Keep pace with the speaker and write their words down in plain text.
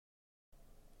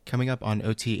Coming up on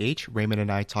OTH, Raymond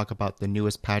and I talk about the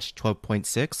newest patch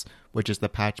 12.6, which is the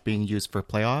patch being used for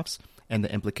playoffs, and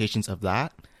the implications of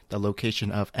that, the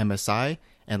location of MSI,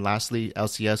 and lastly,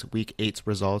 LCS Week 8's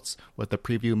results, with the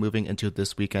preview moving into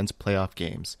this weekend's playoff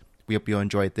games. We hope you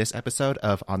enjoyed this episode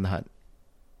of On the Hunt.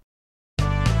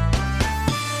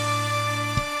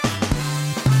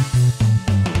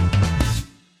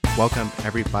 Welcome,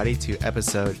 everybody, to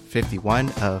episode 51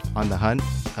 of On the Hunt,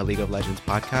 a League of Legends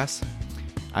podcast.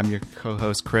 I'm your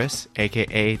co-host, Chris,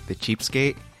 a.k.a. The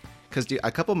Cheapskate. Because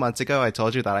a couple months ago, I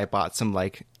told you that I bought some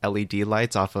LED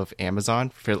lights off of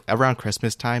Amazon for around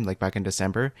Christmas time, back in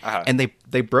December. And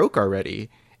they broke already,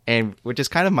 and which is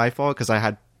kind of my fault because I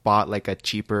had bought a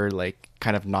cheaper,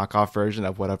 kind of knockoff version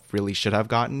of what I really should have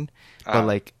gotten.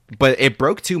 But it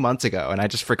broke 2 months ago, and I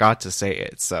just forgot to say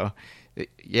it. So,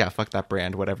 yeah, fuck that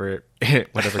brand, whatever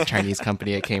Chinese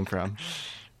company it came from.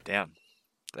 Damn.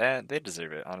 They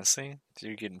deserve it, honestly.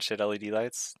 You're getting shit LED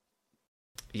lights.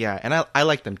 Yeah, and I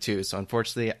like them too, so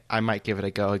unfortunately I might give it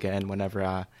a go again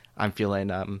whenever I'm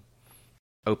feeling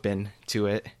open to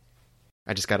it.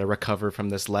 I just gotta recover from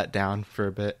this letdown for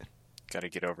a bit. Gotta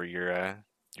get over your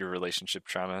relationship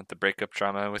trauma, the breakup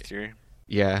trauma with your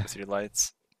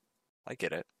lights. I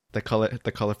get it. The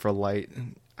colorful light,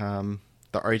 the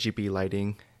RGB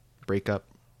lighting, breakup.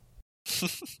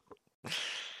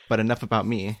 But enough about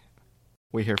me.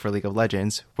 We're here for League of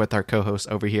Legends with our co-host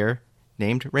over here,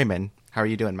 named Raymond. How are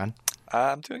you doing, man?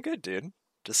 I'm doing good, dude.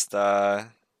 Just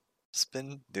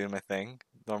been doing my thing.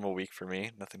 Normal week for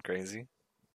me. Nothing crazy.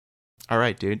 All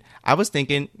right, dude. I was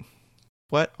thinking,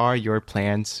 what are your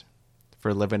plans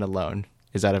for living alone?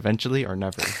 Is that eventually or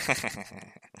never?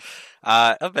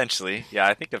 Eventually. Yeah,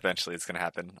 I think eventually it's gonna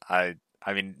happen. I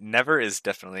mean, never is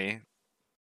definitely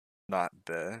not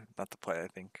the play, I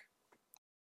think.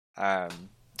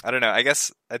 I don't know. I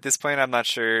guess at this point, I'm not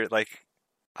sure. I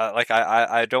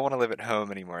don't want to live at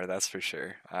home anymore. That's for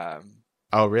sure.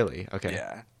 Oh, really? Okay.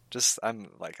 Yeah. I'm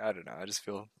I don't know. I just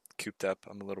feel cooped up.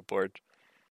 I'm a little bored.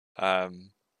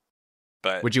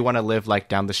 But would you want to live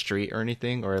down the street or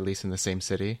anything, or at least in the same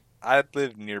city? I'd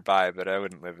live nearby, but I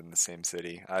wouldn't live in the same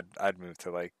city. I'd move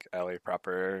to LA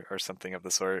proper or something of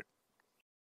the sort.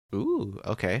 Ooh.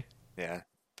 Okay. Yeah.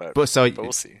 But we'll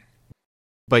see.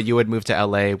 But you would move to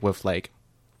LA with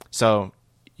so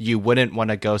you wouldn't want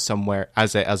to go somewhere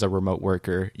as a remote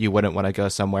worker. You wouldn't want to go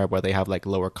somewhere where they have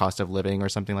lower cost of living or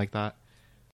something like that.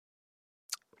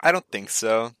 I don't think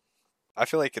so. I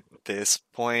feel like at this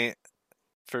point,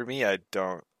 for me, I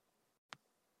don't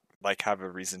have a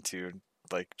reason to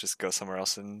just go somewhere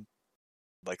else and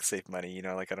save money. You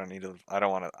know, I don't need to. I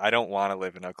don't want to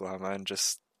live in Oklahoma and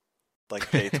just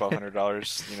pay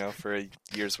 $1,200. For a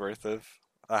year's worth of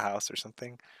a house or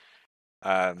something.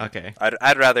 Okay.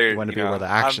 I'd rather you want to be where the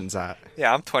action's at.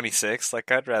 Yeah, I'm 26.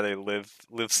 I'd rather live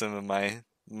some of my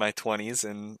 20s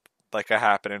in a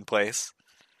happening place.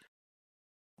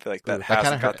 I feel that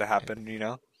hasn't got to happen.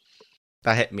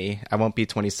 That hit me. I won't be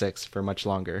 26 for much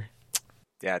longer.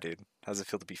 Yeah, dude. How's it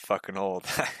feel to be fucking old?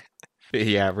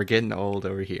 Yeah, we're getting old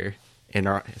over here, and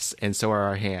so are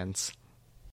our hands.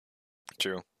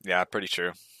 True. Yeah, pretty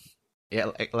true. Yeah,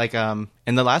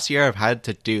 in the last year, I've had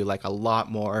to do a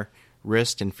lot more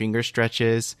wrist and finger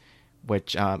stretches,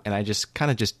 which and I just kind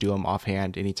of do them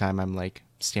offhand anytime I'm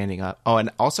standing up. Oh,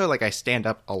 and also I stand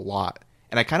up a lot,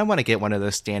 and I kind of want to get one of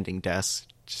those standing desks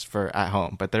just for at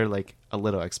home, but they're a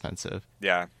little expensive.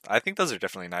 Yeah, I think those are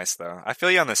definitely nice though. I feel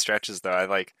you on the stretches though. I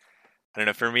don't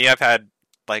know. For me, I've had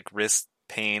wrist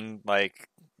pain kind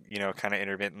of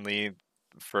intermittently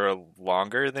for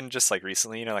longer than just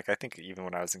recently. I think even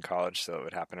when I was in college, so it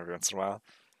would happen every once in a while.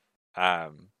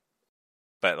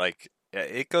 But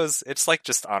it goes, it's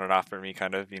just on and off for me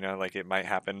kind of, it might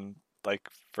happen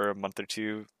for a month or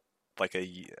two,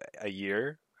 a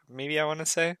year, maybe I want to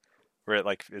say, where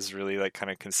it is really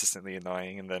kind of consistently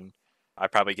annoying. And then I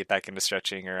probably get back into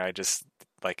stretching, or I just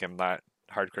am not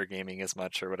hardcore gaming as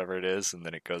much or whatever it is. And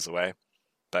then it goes away.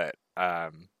 But,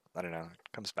 I don't know,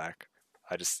 it comes back.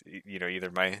 I just, either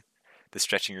the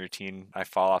stretching routine, I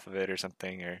fall off of it or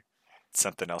something, or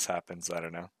something else happens. I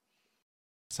don't know.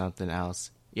 Something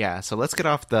else. Yeah, so let's get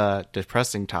off the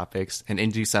depressing topics and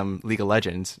into some League of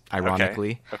Legends,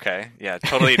 ironically. Okay. Yeah,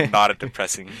 totally not a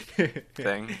depressing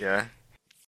thing. Yeah.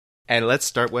 And let's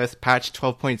start with patch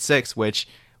 12.6, which,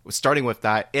 starting with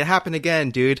that, it happened again,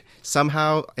 dude.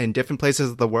 Somehow, in different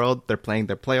places of the world, they're playing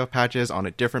their playoff patches on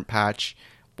a different patch.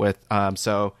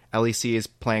 So LEC is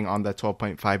playing on the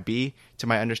 12.5B, to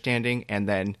my understanding, and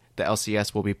then the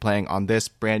LCS will be playing on this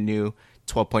brand new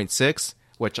 12.6,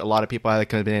 which a lot of people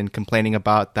have been complaining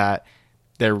about, that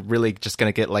they're really just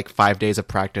going to get 5 days of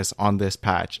practice on this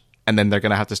patch. and then they're going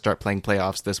to have to start playing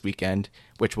playoffs this weekend,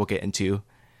 which we'll get into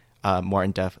more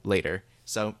in depth later.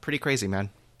 So pretty crazy, man.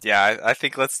 Yeah, I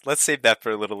think let's save that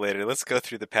for a little later. Let's go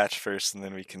through the patch first, and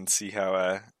then we can see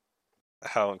how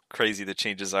crazy the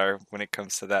changes are when it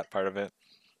comes to that part of it.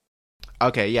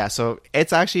 Okay, yeah, so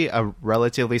it's actually a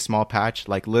relatively small patch.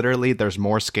 Like, literally, there's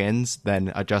more skins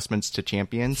than adjustments to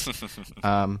champions.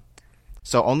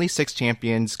 So only 6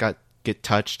 champions get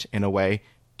touched in a way.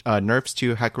 Nerfs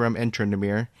to Hecarim and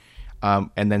Tryndamere,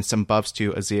 and then some buffs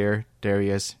to Azir,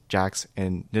 Darius, Jax,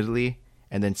 and Nidalee,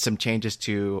 and then some changes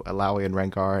to Alawi and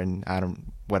Rengar and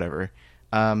Adam, whatever.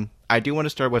 I do want to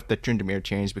start with the Tryndamere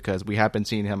change because we have been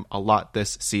seeing him a lot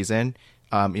this season,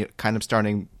 kind of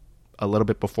starting a little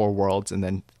bit before Worlds and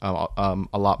then a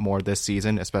lot more this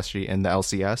season, especially in the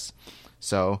LCS.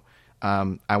 So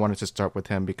I wanted to start with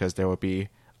him because there would be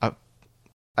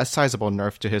a sizable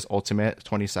nerf to his ultimate,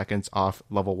 20 seconds off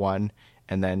level 1,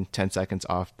 and then 10 seconds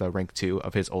off the rank 2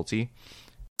 of his ulti.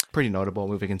 Pretty notable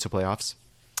moving into playoffs.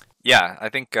 Yeah, I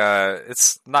think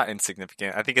it's not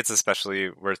insignificant. I think it's especially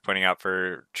worth pointing out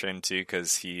for Trin too,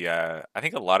 because I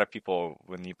think a lot of people,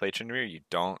 when you play Tryndamere, you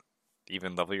don't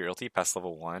even level your ulti past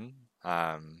level 1,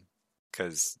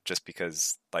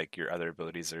 because like your other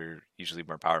abilities are usually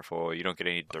more powerful. You don't get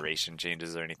any duration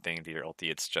changes or anything to your ulti.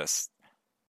 It's just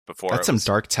before. That's some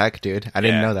dark tech, dude. I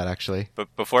didn't know that actually.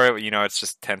 But before, it's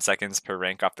just 10 seconds per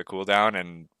rank off the cooldown,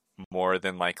 and more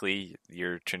than likely,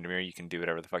 your Tryndamere, you can do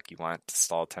whatever the fuck you want to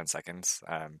stall 10 seconds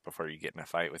before you get in a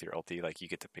fight with your ulti. Like, you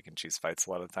get to pick and choose fights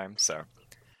a lot of the time. So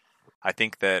I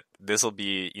think that this will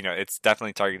be, it's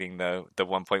definitely targeting the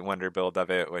 1 point wonder build of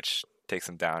it, which takes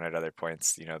them down at other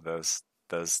points.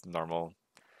 Those normal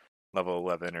level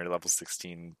 11 or level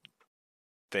 16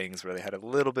 things where they had a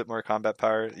little bit more combat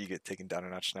power, you get taken down a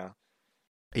notch now.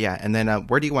 Yeah, and then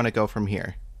where do you want to go from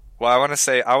here? Well, I want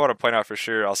to point out for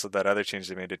sure also that other change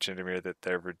they made to Tryndamere, that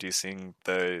they're reducing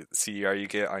the CDR you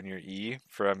get on your E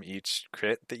from each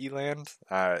crit that you land.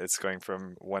 It's going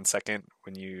from 1 second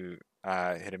when you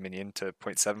hit a minion to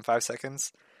 0.75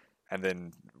 seconds. And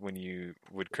then when you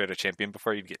would crit a champion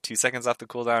before, you'd get 2 seconds off the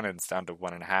cooldown, and it's down to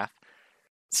 1.5.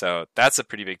 So that's a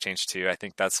pretty big change too. I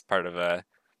think that's part of a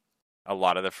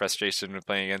lot of the frustration with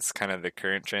playing against kind of the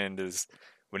current trend is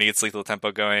when he gets lethal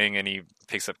tempo going and he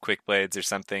picks up quick blades or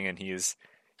something and he's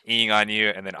Eing on you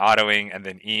and then autoing and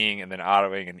then Eing and then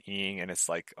autoing and Eing, and it's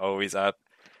like always up.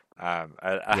 A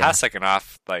half second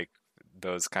off, like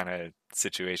those kind of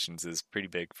situations, is pretty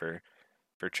big for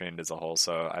trend as a whole.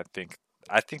 So I think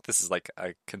this is like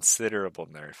a considerable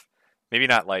nerf. Maybe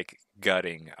not like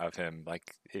gutting of him.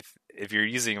 Like if you're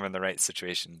using him in the right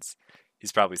situations,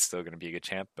 he's probably still going to be a good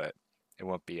champ, but it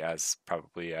won't be as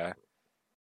probably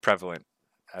prevalent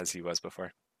as he was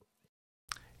before.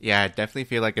 Yeah, I definitely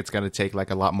feel like it's going to take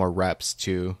like a lot more reps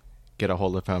to get a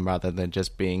hold of him rather than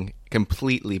just being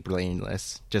completely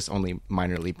brainless, just only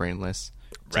minorly brainless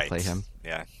to play him.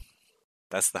 Yeah,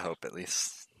 that's the hope at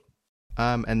least.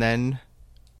 And then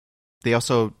they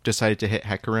also decided to hit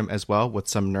Hecarim as well with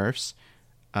some nerfs,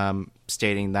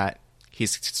 stating that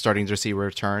he's starting to see a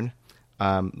return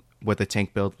with a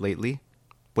tank build lately.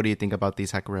 What do you think about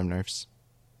these Hecarim nerfs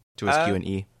to his Q and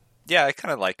E? Yeah, I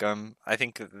kind of like them. I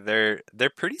think they're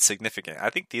pretty significant. I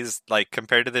think these, like,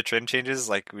 compared to the trend changes,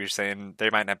 like we were saying, they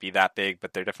might not be that big,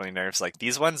 but they're definitely nerfs. Like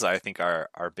these ones, I think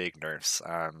are big nerfs.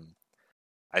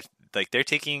 They're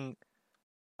taking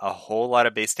a whole lot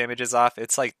of base damages off.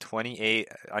 It's like 28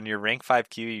 on your rank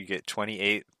 5Q. You get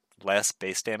 28 less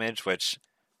base damage, which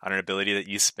on an ability that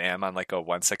you spam on like a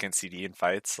 1 second CD in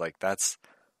fights, like that's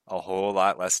a whole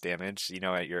lot less damage,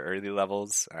 at your early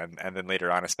levels, and then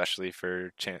later on, especially if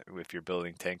you're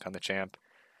building tank on the champ.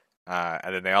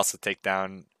 And then they also take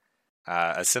down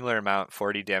a similar amount,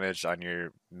 40 damage on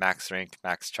your max rank,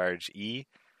 max charge E.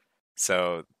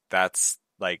 So that's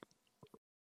like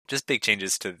just big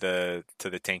changes to the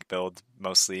tank build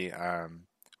mostly,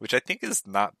 which I think is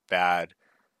not bad.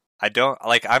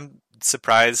 I'm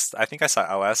surprised. I think I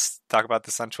saw LS talk about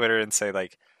this on Twitter and say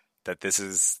like that this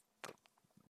is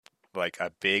like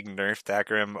a big nerf to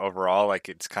Hecarim overall. Like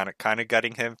it's kind of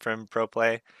gutting him from pro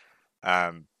play.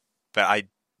 But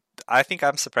I think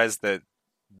I'm surprised that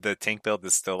the tank build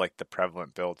is still like the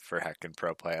prevalent build for Heck in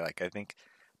pro play. Like I think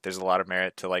there's a lot of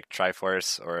merit to like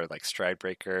Triforce or like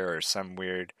Stridebreaker or some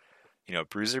weird,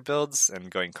 bruiser builds,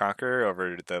 and going Conqueror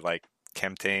over the like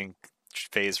Chem Tank,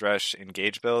 Phase Rush,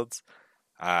 Engage builds.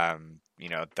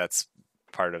 That's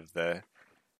part of the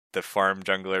farm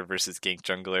jungler versus gank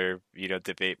jungler,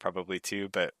 debate probably too.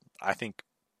 But I think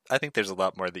there's a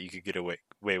lot more that you could get away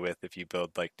with if you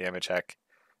build like damage Heck,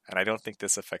 and I don't think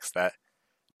this affects that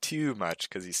too much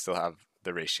because you still have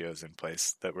the ratios in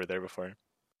place that were there before.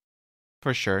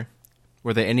 For sure.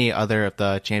 Were there any other of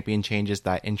the champion changes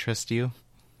that interest you?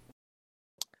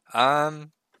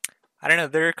 Um, I don't know.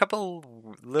 There are a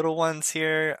couple little ones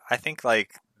here. I think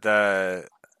like the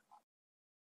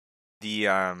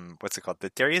what's it called? The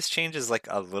Darius change is like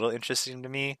a little interesting to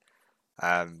me.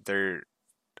 They're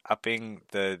upping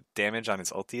the damage on his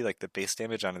ulti, like the base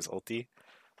damage on his ulti,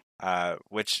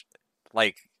 which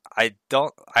like I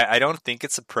don't think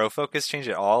it's a pro focus change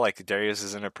at all. Like Darius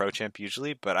isn't a pro champ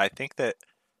usually, but I think that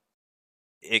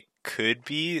it could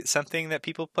be something that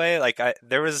people play. Like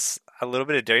there was a little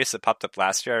bit of Darius that popped up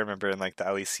last year. I remember in like the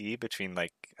LEC between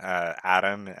like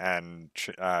Adam and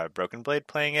Broken Blade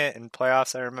playing it in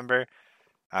playoffs. I remember,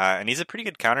 and he's a pretty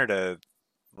good counter to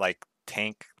like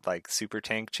tank, like super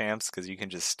tank champs, because you can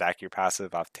just stack your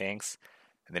passive off tanks.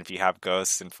 And then if you have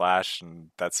Ghost and Flash, and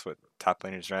that's what top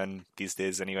laners run these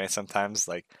days anyway, sometimes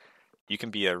like you can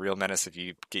be a real menace if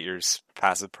you get your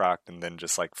passive proc and then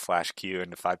just like flash Q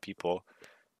into 5 people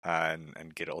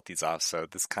and get ultis off. So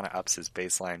this kind of ups his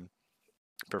baseline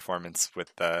performance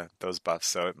with those buffs.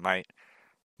 So it might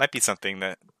be something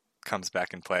that comes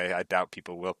back in play. I doubt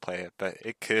people will play it, but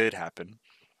it could happen.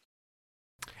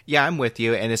 Yeah, I'm with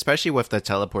you, and especially with the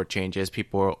teleport changes,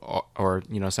 people or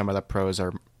some of the pros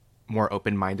are more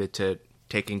open-minded to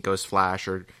taking Ghost Flash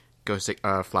or Ghost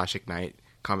Flash Ignite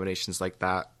combinations like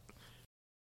that.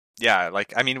 Yeah,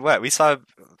 like I mean, what we saw,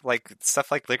 like stuff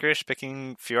like Licorice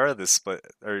picking Fiora this split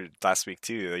or last week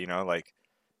too. Like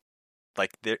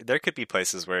there could be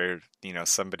places where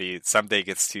somebody someday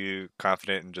gets too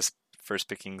confident and just first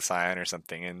picking Sion or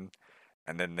something,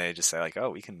 and then they just say like, oh,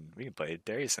 we can play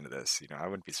Darius into this. I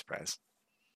wouldn't be surprised.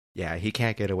 Yeah, he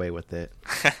can't get away with it.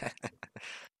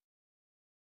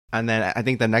 And then I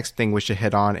think the next thing we should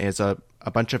hit on is a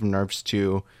bunch of nerfs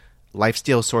to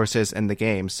lifesteal sources in the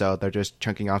game. So they're just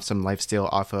chunking off some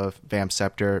lifesteal off of Vamp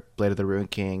Scepter, Blade of the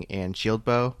Ruined King, and Shield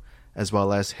Bow, as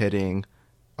well as hitting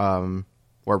or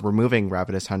removing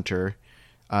Ravenous Hunter,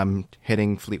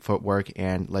 hitting Fleet Footwork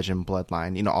and Legend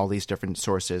Bloodline. All these different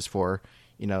sources for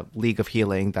League of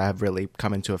Healing that have really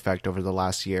come into effect over the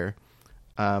last year.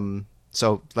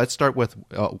 So let's start with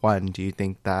one. Do you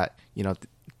think that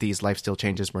these lifesteal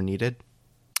changes were needed?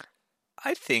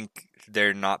 I think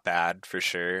they're not bad for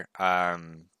sure.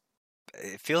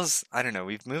 It feels, I don't know,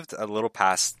 we've moved a little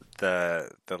past the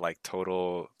like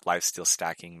total lifesteal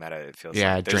stacking meta. It feels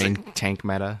like drain tank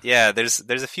meta. Yeah, there's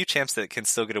a few champs that can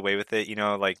still get away with it.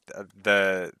 Like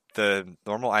the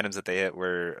normal items that they hit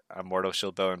were Immortal,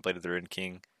 Shield Bow, and Blade of the Ruined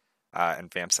King,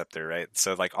 and Vamp Scepter, right?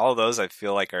 So like all of those, I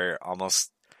feel like are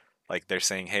almost like they're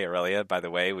saying, "Hey Aurelia, by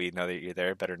the way, we know that you're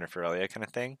there. Better nerf Aurelia," kind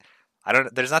of thing.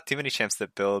 There's not too many champs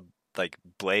that build like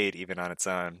Blade even on its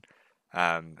own,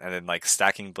 and then like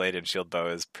stacking Blade and Shield Bow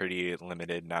is pretty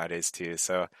limited nowadays too.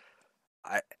 So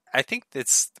I think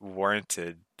it's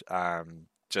warranted,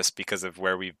 just because of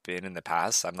where we've been in the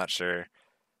past. I'm not sure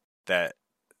that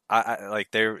I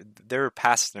like there were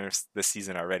past nerfs this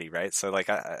season already, right? So like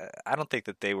I don't think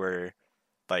that they were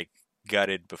like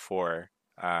gutted before,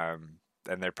 and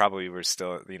there probably were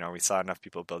still we saw enough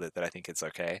people build it that I think it's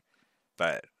okay,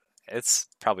 but it's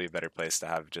probably a better place to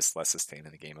have just less sustain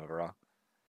in the game overall.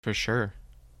 For sure.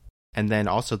 And then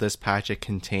also this patch, it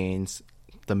contains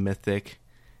the Mythic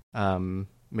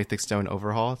Stone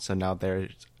overhaul. So now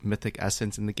there's Mythic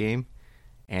Essence in the game,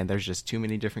 and there's just too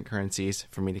many different currencies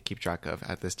for me to keep track of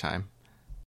at this time.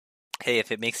 Hey,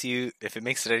 if it makes it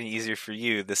any easier for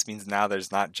you, this means now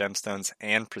there's not gemstones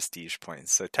and prestige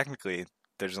points. So technically,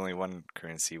 there's only one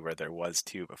currency where there was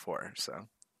two before. So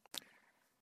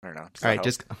I don't know. All right,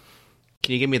 just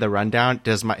can you give me the rundown?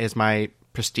 Is my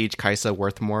prestige Kai'Sa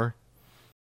worth more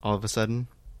all of a sudden?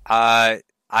 I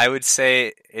would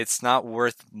say it's not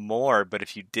worth more, but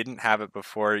if you didn't have it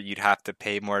before, you'd have to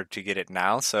pay more to get it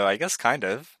now. So I guess kind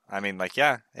of. I mean, like,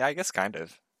 yeah, I guess kind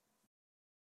of.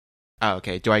 Oh,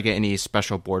 okay. Do I get any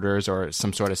special borders or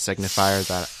some sort of signifier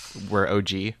that we're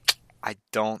OG? I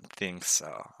don't think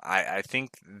so. I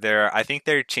think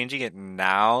they're changing it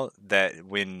now that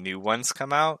when new ones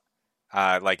come out,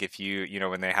 like if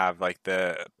when they have like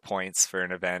the points for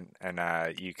an event and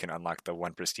you can unlock the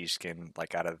one prestige skin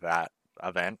like out of that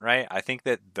event, right? I think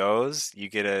that those you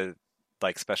get a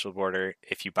like special border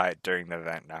if you buy it during the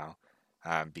event now,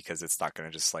 because it's not going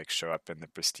to just like show up in the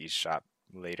prestige shop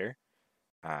later.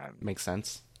 Makes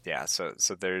sense. Yeah, so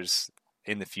there's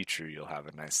in the future you'll have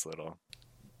a nice little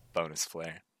bonus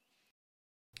flare.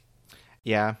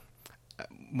 Yeah.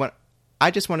 What I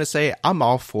just want to say, I'm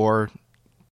all for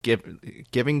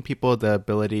giving people the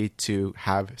ability to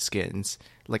have skins.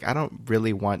 Like, I don't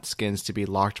really want skins to be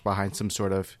locked behind some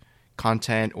sort of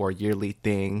content or yearly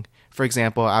thing. For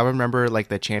example, I remember like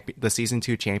the season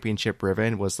 2 championship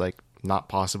Riven was like not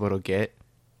possible to get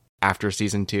after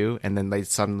season 2, and then they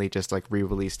suddenly just like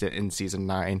re-released it in season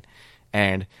 9.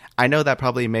 And I know that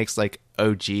probably makes like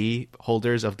OG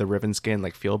holders of the Riven skin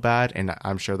like feel bad, and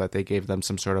I'm sure that they gave them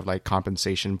some sort of like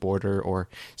compensation border or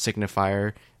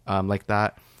signifier like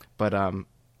that. But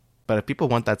if people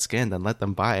want that skin, then let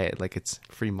them buy it. Like, it's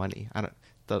free money.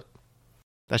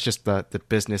 That's just the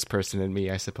business person in me,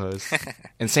 I suppose.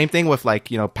 And same thing with like,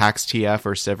 you know, PAX TF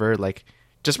or Sivir. Like,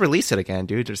 just release it again,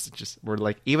 dude. Just we're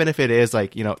like, even if it is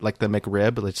like, you know, like the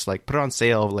McRib, let's like put it on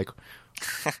sale like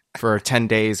for 10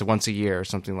 days once a year or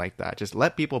something like that. Just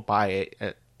let people buy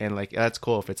it, and like that's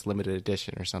cool if it's limited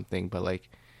edition or something. But like,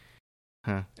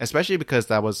 especially because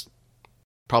that was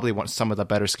probably some of the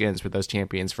better skins for those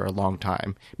champions for a long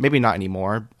time. Maybe not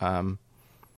anymore.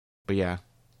 But yeah.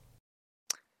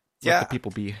 Let the people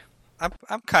be.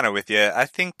 I'm kind of with you. I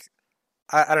think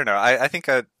I don't know. I think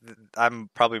I'm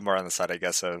probably more on the side, I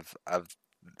guess, of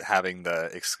having the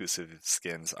exclusive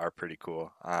skins are pretty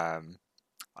cool.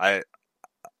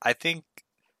 I think,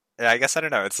 I guess, I don't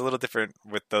know. It's a little different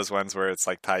with those ones where it's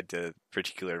like tied to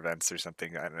particular events or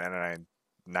something. And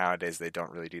nowadays they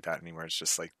don't really do that anymore. It's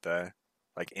just like the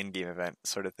like in-game event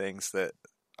sort of things that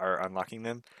are unlocking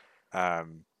them.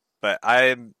 But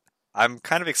I'm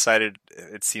kind of excited.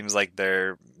 It seems like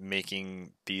they're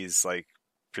making these like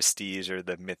prestige or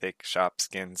the mythic shop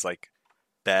skins like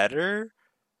better.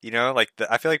 You know, like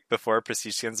I feel like before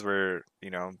prestige skins were,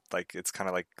 you know, like it's kind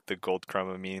of like the gold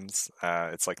chroma memes.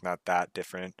 It's like not that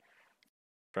different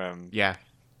from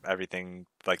everything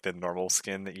like the normal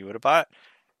skin that you would have bought.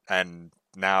 And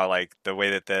now like the way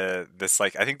that this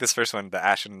like I think this first one, the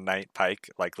Ashen Knight Pike,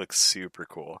 like looks super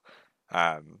cool.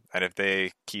 And if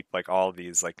they keep like all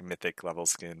these like mythic level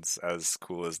skins as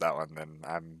cool as that one, then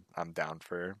I'm down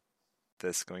for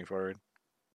this going forward.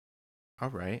 All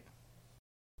right.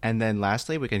 And then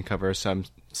lastly, we can cover some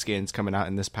skins coming out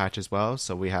in this patch as well.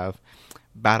 So we have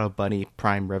Battle Bunny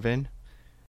Prime Riven,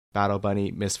 Battle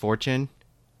Bunny Misfortune,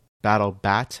 Battle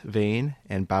Bat Vayne,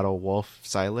 and Battle Wolf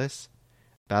Silas,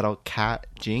 Battle Cat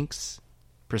Jinx,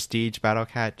 Prestige Battle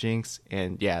Cat Jinx,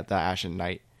 and the Ashen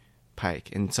Knight Pike.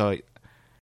 And so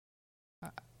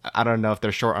I don't know if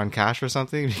they're short on cash or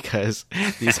something, because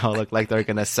these all look like they're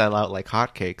going to sell out like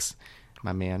hotcakes,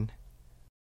 my man.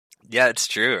 Yeah, it's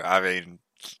true. I mean,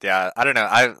 yeah, I don't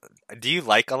know. Do you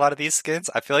like a lot of these skins?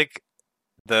 I feel like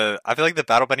the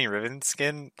Battle Bunny Riven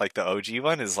skin, like the OG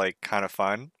one, is like kind of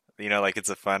fun. You know, like it's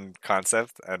a fun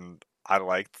concept, and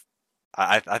I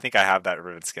think I have that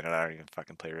Riven skin, and I don't even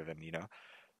fucking play Riven, you know.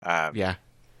 Yeah.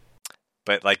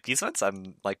 But like these ones,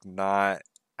 I'm like not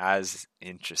as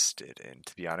interested in,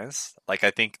 to be honest. Like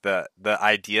I think the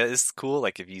idea is cool.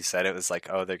 Like if you said it was like,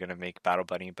 oh, they're gonna make Battle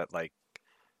Bunny, but like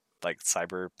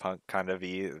cyberpunk kind of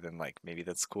then like maybe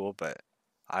that's cool. But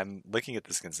I'm looking at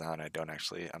the skins now, and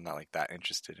I'm not like that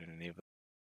interested in any of them.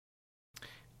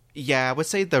 Yeah, I would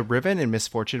say the Riven and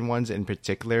Misfortune ones in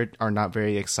particular are not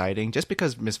very exciting, just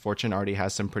because Misfortune already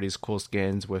has some pretty cool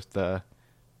skins with the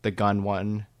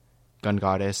Gun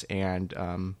Goddess, and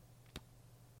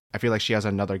I feel like she has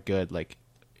another good like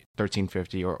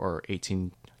 1350 or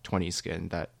 1820 skin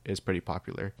that is pretty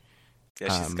popular.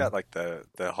 Yeah, she's got like the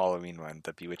Halloween one,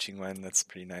 the Bewitching one, that's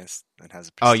pretty nice and has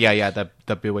a prestige.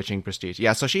 The Bewitching Prestige.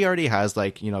 Yeah, so she already has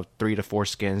like, you know, 3 to 4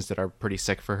 skins that are pretty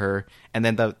sick for her. And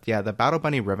then the Battle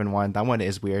Bunny Riven one, that one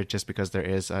is weird just because there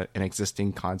is an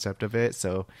existing concept of it.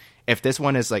 So if this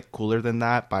one is like cooler than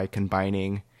that by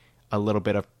combining a little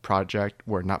bit of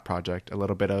a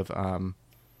little bit of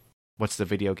what's the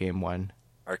video game one?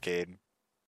 Arcade.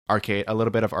 A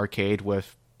little bit of arcade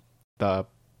with the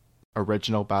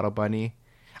original Battle Bunny.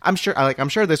 I'm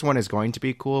sure this one is going to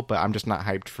be cool, but I'm just not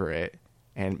hyped for it.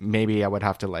 And maybe I would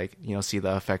have to like, you know, see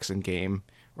the effects in game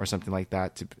or something like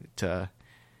that to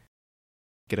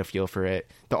get a feel for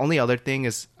it. The only other thing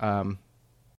is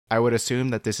I would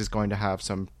assume that this is going to have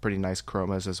some pretty nice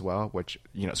chromas as well, which,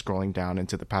 you know, scrolling down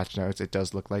into the patch notes, it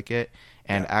does look like it.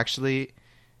 And actually,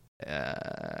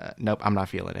 nope, I'm not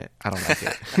feeling it. I don't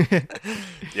like it.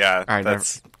 Yeah, all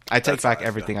right, I take back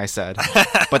everything I said.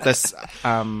 But this,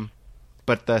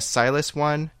 but the Silas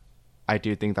one, I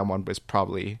do think that one was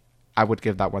probably, I would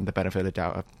give that one the benefit of the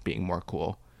doubt of being more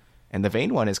cool. And the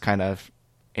Vayne one is kind of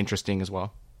interesting as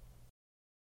well.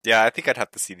 Yeah, I think I'd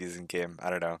have to see these in game. I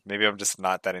don't know. Maybe I'm just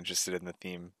not that interested in the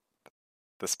theme.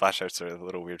 The splash arts are a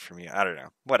little weird for me. I don't know.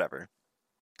 Whatever.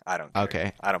 I don't care.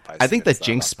 Okay. I don't buy I think the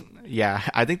Jinx,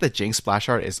 I think the Jinx splash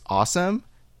art is awesome,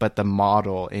 but the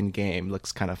model in game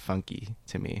looks kind of funky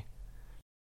to me.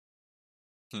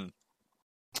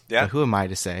 Yeah. But who am I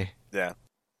to say? Yeah.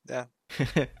 Yeah.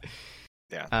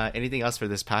 Yeah. Anything else for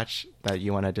this patch that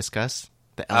you want to discuss?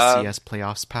 The LCS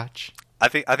playoffs patch? I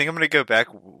think I'm gonna go back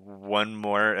one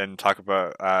more and talk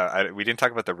about. We didn't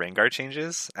talk about the Rengar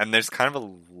changes, and there's kind of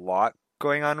a lot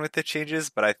going on with the changes,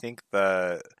 but I think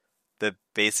the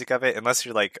basic of it, unless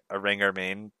you're like a Rengar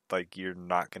main, like you're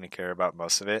not gonna care about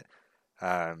most of it.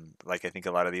 Like I think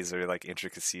a lot of these are like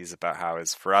intricacies about how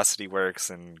his ferocity works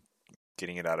and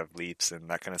getting it out of leaps and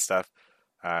that kind of stuff.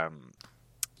 Um,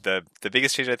 the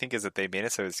biggest change I think is that they made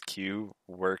it so his Q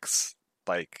works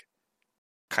like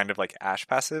kind of like Ash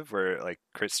passive, where like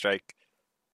crit strike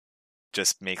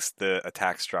just makes the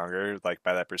attack stronger, like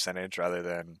by that percentage, rather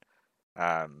than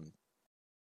um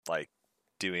like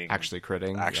doing Actually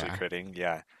critting. critting.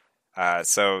 Yeah.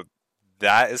 So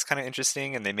that is kind of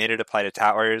interesting, and they made it apply to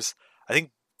towers. I think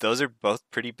those are both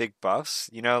pretty big buffs.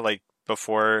 You know, like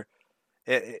before.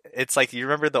 It's like you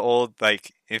remember the old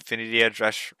like Infinity Edge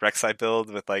Rush Rek'Sai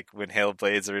build with like when Hail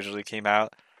Blades originally came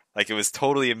out. Like it was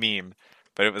totally a meme,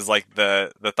 but it was like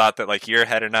the thought that like you're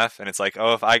ahead enough, and it's like,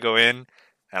 oh, if I go in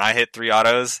and I hit 3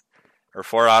 autos or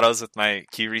 4 autos with my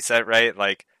Q reset, right?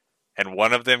 Like, and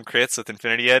one of them crits with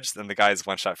Infinity Edge, then the guy's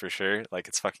one shot for sure. Like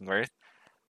it's fucking worth.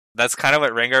 That's kind of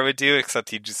what Rengar would do,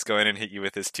 except he'd just go in and hit you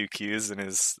with his 2 Qs and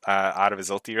his out of his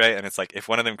ulti, right? And it's like if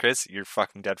one of them crits, you're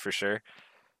fucking dead for sure.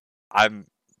 I'm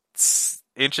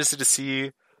interested to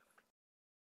see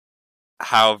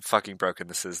how fucking broken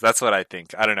this is. That's what I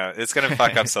think. I don't know. It's gonna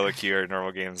fuck up solo queue or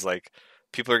normal games. Like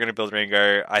people are gonna build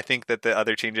Rengar. I think that the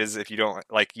other changes, if you don't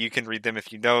like, you can read them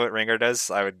if you know what Rengar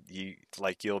does.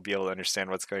 You'll be able to understand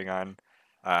what's going on,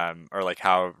 or like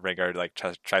how Rengar like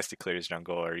tries to clear his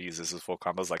jungle or uses his full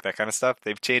combos, like that kind of stuff.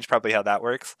 They've changed probably how that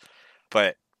works,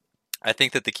 but I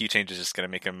think that the Q change is just gonna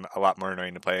make him a lot more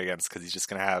annoying to play against because he's just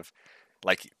gonna have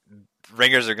like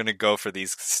Ringers are gonna go for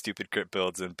these stupid crit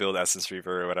builds and build Essence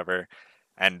Reaver or whatever,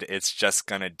 and it's just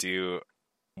gonna do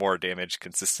more damage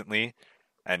consistently.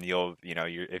 And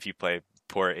if you play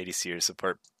poor ADC or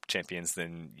support champions,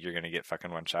 then you're gonna get fucking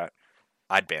one shot.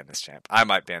 I'd ban this champ. I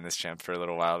might ban this champ for a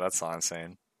little while. That's all I'm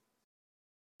saying.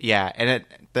 Yeah, and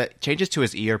the changes to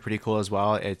his E are pretty cool as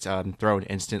well. It's thrown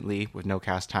instantly with no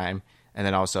cast time, and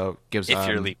then also gives if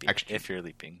you're leaping. Extra... If you're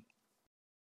leaping.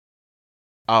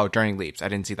 Oh, during leaps. I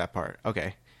didn't see that part.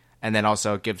 Okay. And then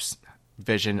also gives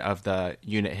vision of the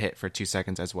unit hit for 2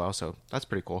 seconds as well. So that's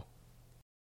pretty cool.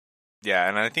 Yeah,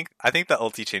 and I think the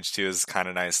ulti change too is kind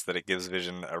of nice that it gives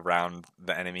vision around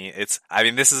the enemy.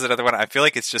 This is another one. I feel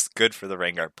like it's just good for the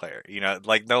Rengar player. You know,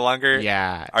 like no longer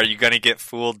are you going to get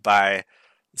fooled by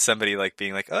somebody like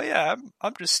being like, "Oh yeah,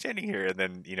 I'm just standing here," and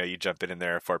then you jump in and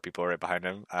there are 4 people right behind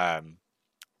him.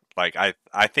 Like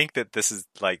I think that this is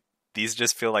like these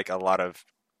just feel like a lot of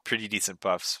pretty decent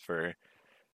buffs for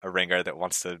a Rengar that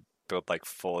wants to build like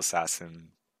full assassin,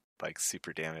 like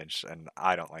super damage, and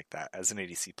I don't like that as an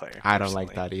ADC player. I don't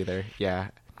like that either. Yeah,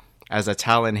 as a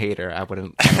Talon hater, I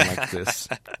don't like this.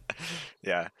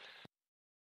 Yeah.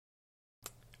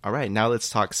 All right, now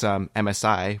let's talk some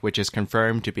MSI, which is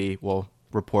confirmed to be,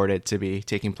 reported to be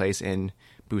taking place in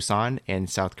Busan in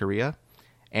South Korea,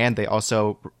 and they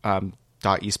also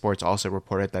Dot Esports also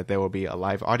reported that there will be a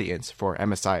live audience for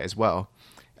MSI as well.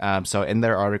 So in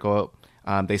their article,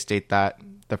 they state that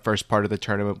the first part of the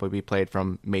tournament will be played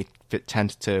from May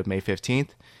 10th to May 15th,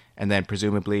 and then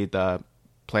presumably the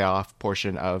playoff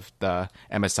portion of the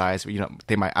MSIs,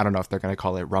 they might, I don't know if they're going to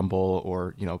call it Rumble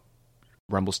or,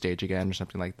 Rumble stage again or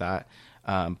something like that.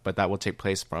 But that will take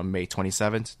place from May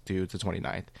 27th to the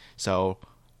 29th. So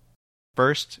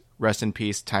first, rest in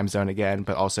peace, time zone again,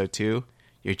 but also two,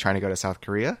 you're trying to go to South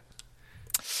Korea?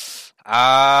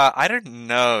 I don't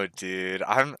know, dude.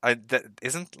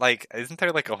 Isn't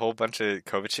there like a whole bunch of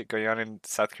COVID shit going on in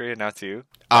South Korea now too?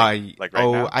 Like right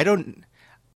now? I don't.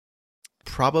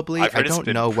 Probably, I don't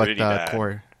know what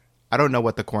the I don't know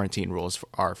what the quarantine rules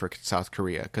are for South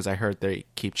Korea, because I heard they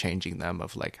keep changing them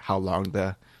of like how long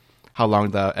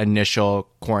the initial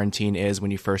quarantine is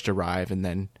when you first arrive, and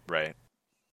then right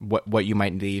what you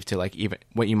might leave to like even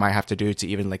what you might have to do to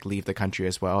even like leave the country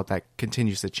as well. That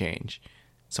continues to change.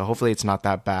 So hopefully it's not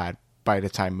that bad by the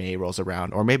time May rolls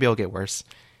around, or maybe it'll get worse.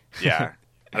 Yeah,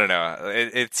 I don't know.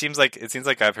 It seems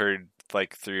like I've heard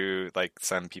like through like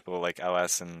some people like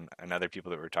LS and other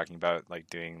people that were talking about like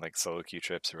doing like solo queue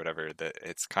trips or whatever, that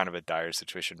it's kind of a dire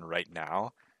situation right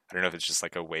now. I don't know if it's just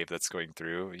like a wave that's going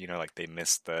through. Like they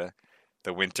missed the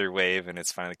winter wave and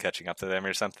it's finally catching up to them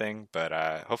or something. But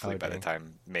hopefully by the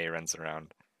time May runs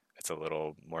around, it's a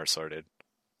little more sorted.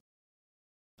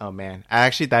 Oh man,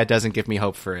 actually that doesn't give me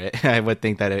hope for it. I would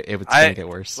think that it would get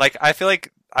worse. Like I feel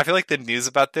like I feel like the news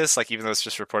about this, like even though it's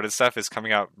just reported stuff, is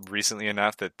coming out recently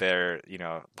enough that they're,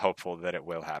 hopeful that it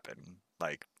will happen.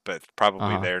 Like, but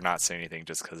probably Uh-huh. they're not saying anything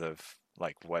just because of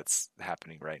like what's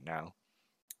happening right now.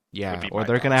 Would Yeah, be or my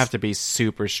they're gonna have thoughts. to be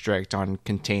super strict on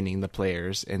containing the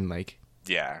players in like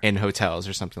Yeah, in hotels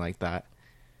or something like that,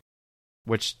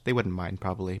 which they wouldn't mind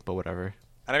probably, but whatever.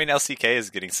 and I mean LCK is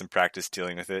getting some practice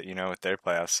dealing with it, with their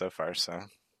playoffs so far. So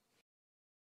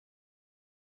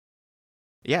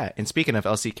Yeah, and speaking of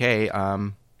LCK,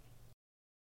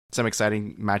 some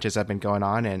exciting matches have been going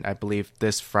on, and I believe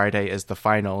this Friday is the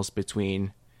finals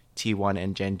between T1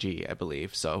 and Gen G, I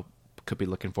believe. So could be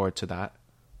looking forward to that.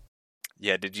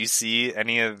 yeah, did you see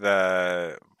any of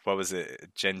the what was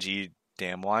it, Genji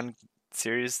Damwon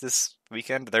series this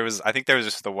weekend? I think there was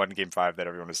just the one game five that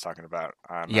everyone was talking about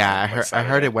on Yeah, like I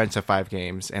heard Saturday. it went to 5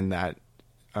 games, and that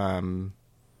um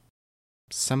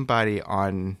somebody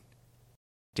on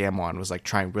Damwon was like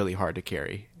trying really hard to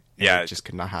carry, and it Yeah, just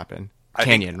could not happen. I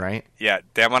think Canyon, right? yeah,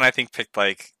 Damwon I think picked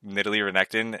like Nidalee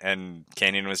Renekton, and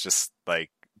Canyon was just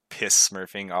like piss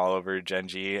smurfing all over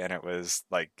Genji, and it was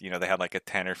like they had like a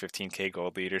 10 or 15k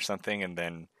gold lead or something, and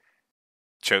then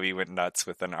Chovy went nuts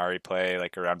with an Ari play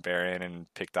like around Baron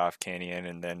and picked off Canyon,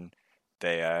 and then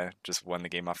they just won the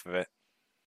game off of it.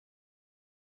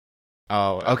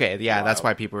 Oh, okay. Yeah, that's Wild.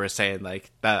 why people were saying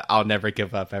like that I'll never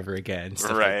give up ever again,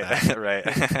 stuff like Right, that.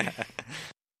 right.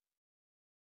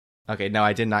 Okay, no,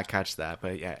 I did not catch that,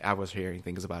 but yeah, I was hearing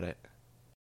things about it.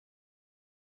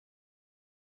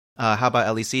 How about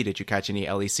LEC? Did you catch any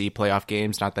LEC playoff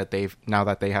games? Not that they've now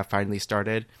that they have finally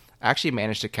started. I actually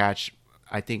managed to catch,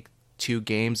 I think, 2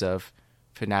 games of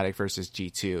Fnatic versus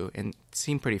G2, and it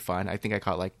seemed pretty fun. I think I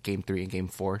caught like game 3 and game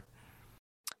 4.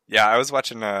 Yeah, I was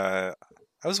watching. I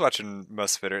was watching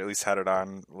most of it, or at least had it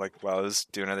on like while I was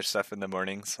doing other stuff in the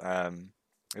mornings.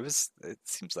 It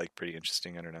seems like pretty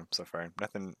interesting. I don't know so far.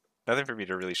 Nothing for me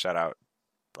to really shout out.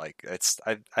 Like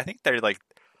I think they're like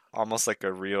almost like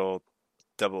a real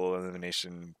double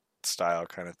elimination style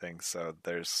kind of thing. So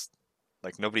there's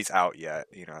like nobody's out yet,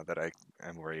 that I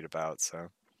am worried about. So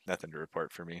nothing to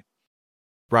report for me.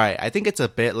 Right. I think it's a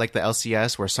bit like the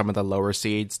LCS where some of the lower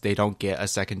seeds they don't get a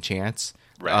second chance.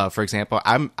 Right. For example,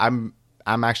 I'm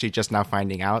actually just now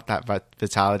finding out that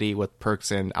Vitality with Perks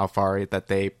and Alfari that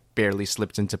they barely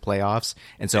slipped into playoffs,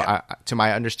 and so Yeah. to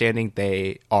my understanding,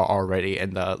 they are already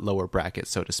in the lower bracket,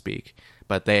 so to speak.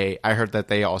 But I heard that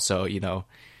they also,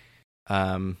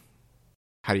 um,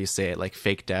 how do you say it, like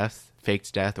faked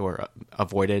death, or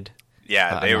avoided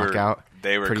Yeah, a knockout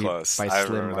they were pretty close. by I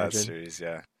slim remember that margin. series.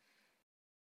 Yeah.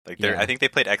 Like I Yeah, think they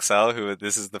played XL, who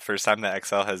this is the first time that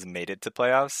XL has made it to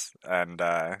playoffs, and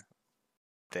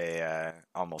they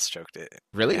almost choked it.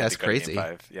 really, They had that's to go to game crazy.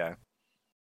 five. Yeah,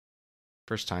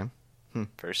 First time.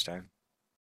 first time.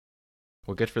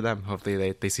 Well, good for them.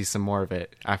 Hopefully, they see some more of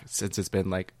it since it's been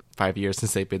like 5 years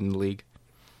since they've been in the league.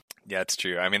 Yeah, it's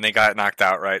true. I mean, they got knocked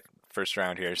out right first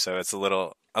round here, so it's a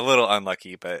little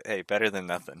unlucky, but hey, better than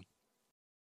nothing.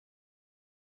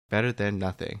 Better than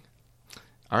nothing.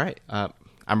 All right,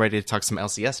 I'm ready to talk some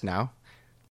LCS now.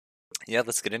 Yeah,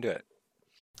 let's get into it.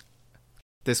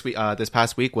 This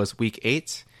past week was week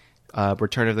 8.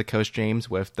 Return of the Coast Games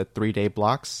with the 3-day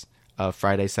blocks of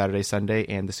Friday, Saturday, Sunday,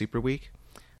 and the Super Week.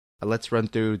 Let's run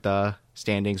through the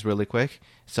standings really quick.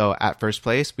 So at first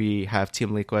place, we have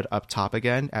Team Liquid up top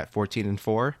again at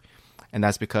 14-4, and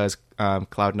that's because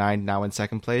Cloud9 now in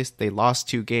second place. They lost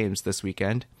 2 games this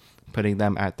weekend, putting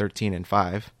them at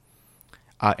 13-5.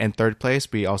 In third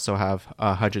place, we also have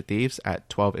 100 Thieves at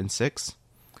 12-6.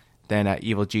 Then at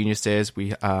Evil Geniuses,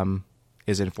 we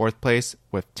is in fourth place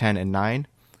with 10-9,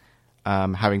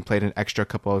 having played an extra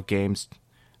couple of games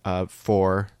to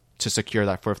secure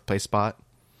that fourth place spot.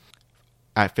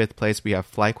 At fifth place, we have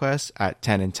FlyQuest at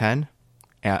 10-10.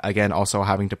 Again, also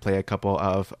having to play a couple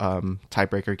of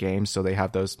tiebreaker games, so they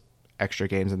have those extra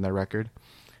games in their record.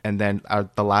 And then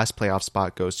the last playoff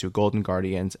spot goes to Golden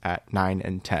Guardians at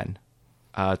 9-10.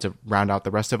 To round out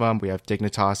the rest of them, we have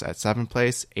Dignitas at 7th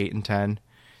place, 8-10,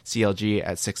 CLG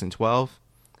at 6-12,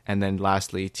 and then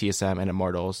lastly TSM and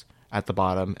Immortals at the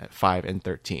bottom at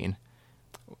 5-13.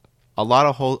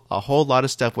 A whole lot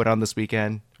of stuff went down this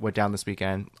weekend.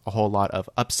 A whole lot of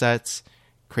upsets,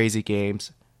 crazy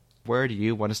games. Where do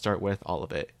you want to start with all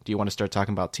of it? Do you want to start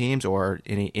talking about teams or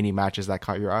any matches that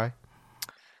caught your eye?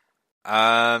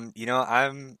 I'm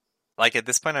like at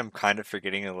this point, I'm kind of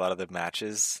forgetting a lot of the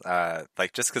matches,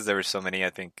 like just because there were so many,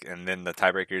 I think, and then the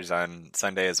tiebreakers on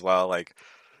Sunday as well. Like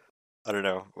I don't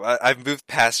know, I've moved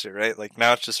past it, right? Like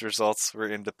now it's just results. We're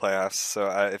into playoffs. So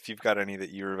if you've got any that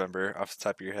you remember off the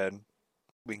top of your head,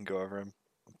 we can go over them.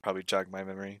 Probably jog my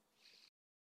memory.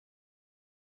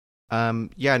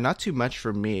 Yeah, not too much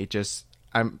for me. Just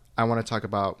I want to talk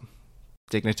about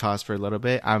Dignitas for a little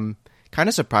bit. I'm kind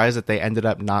of surprised that they ended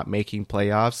up not making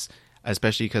playoffs,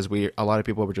 especially because a lot of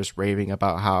people were just raving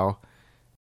about how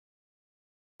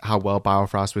well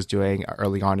Biofrost was doing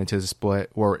early on into the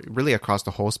split, or really across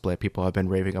the whole split. People have been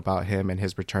raving about him and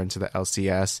his return to the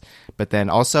LCS. But then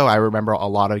also, I remember a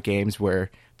lot of games where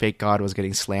Fake God was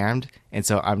getting slammed, and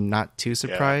so I'm not too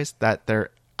surprised that they're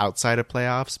outside of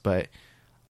playoffs. But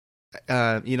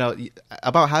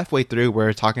about halfway through,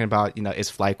 we're talking about is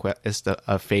FlyQuest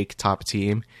a fake top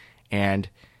team, and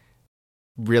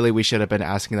really we should have been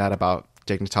asking that about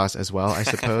Dignitas as well, I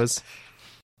suppose.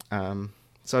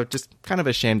 So just kind of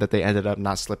a shame that they ended up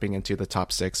not slipping into the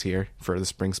top 6 here for the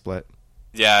spring split.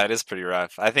 Yeah, it is pretty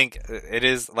rough. I think it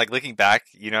is, like, looking back,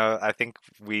 I think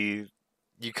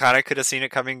you kind of could have seen it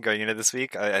coming going into this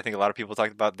week. I think a lot of people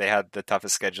talked about they had the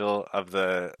toughest schedule of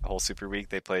the whole Super Week.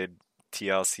 They played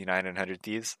TL, C9, and 100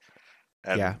 Thieves.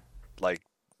 And, like,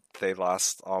 they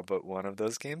lost all but one of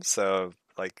those games. So,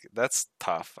 like, that's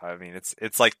tough. I mean,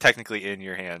 it's like technically in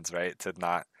your hands, right, to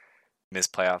not miss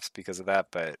playoffs because of that,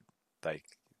 but like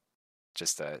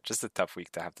just a tough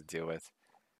week to have to deal with.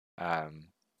 I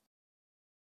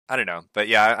don't know, but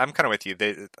yeah, I'm kind of with you.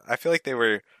 I feel like they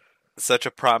were such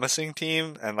a promising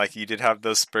team, and like you did have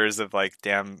those spurs of like,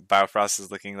 damn, Biofrost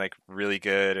is looking like really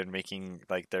good and making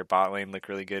like their bot lane look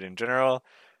really good in general.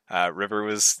 River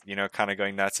was kind of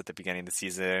going nuts at the beginning of the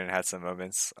season and had some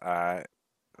moments for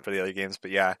the other games,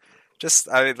 but yeah,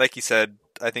 like you said,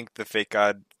 I think the Fake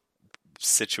God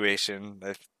situation,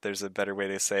 if there's a better way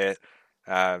to say it,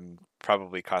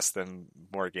 probably cost them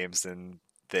more games than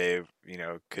they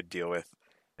could deal with,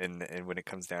 and when it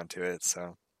comes down to it.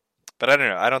 So, but I don't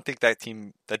know. I don't think that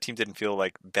team didn't feel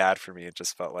like bad for me. It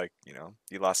just felt like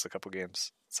you lost a couple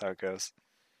games. That's how it goes.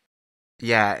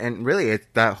 Yeah, and really,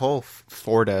 that whole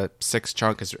 4 to 6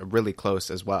 chunk is really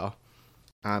close as well.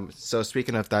 So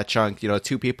speaking of that chunk,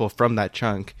 2 people from that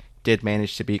chunk did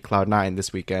manage to beat Cloud9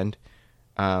 this weekend.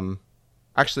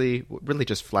 Actually, really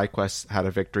just FlyQuest had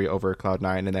a victory over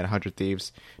Cloud9, and then 100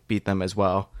 Thieves beat them as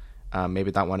well. Maybe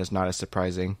that one is not as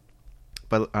surprising.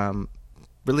 But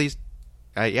really,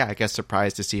 I guess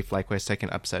surprised to see FlyQuest take an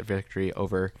upset victory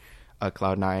over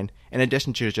Cloud9, in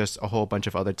addition to just a whole bunch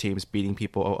of other teams beating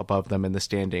people above them in the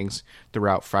standings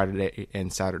throughout Friday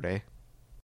and Saturday.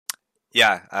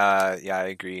 Yeah, I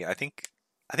agree. I think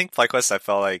FlyQuest, I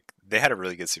felt like they had a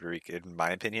really good Super Week, in my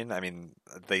opinion. I mean,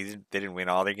 they didn't win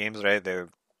all their games, right?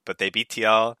 But they beat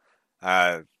TL.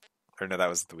 Or no, that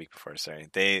was the week before. Sorry,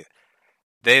 they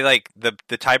like the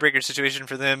tiebreaker situation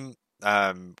for them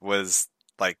was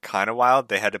like kind of wild.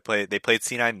 They played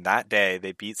C9 that day.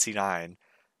 They beat C9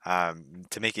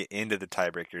 to make it into the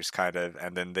tiebreakers, kind of,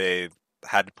 and then they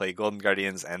had to play Golden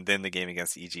Guardians and then the game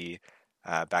against EG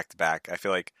back to back. I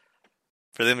feel like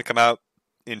for them to come out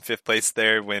in 5th place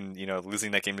there, when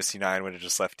losing that game to C9 would have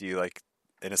just left you like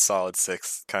in a solid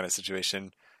 6th kind of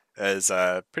situation, is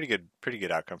a pretty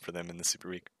good outcome for them in the Super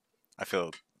Week. I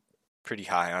feel pretty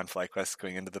high on FlyQuest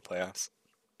going into the playoffs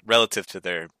relative to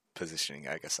their positioning,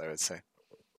 I guess I would say.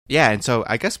 Yeah, and so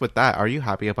I guess with that, are you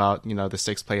happy about the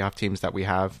 6 playoff teams that we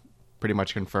have pretty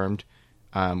much confirmed,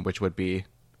 which would be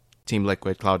Team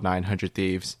Liquid, Cloud9, 100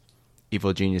 Thieves,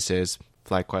 Evil Geniuses,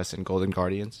 FlyQuest, and Golden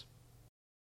Guardians?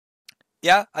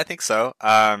 Yeah, I think so.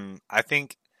 I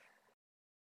think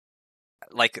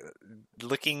like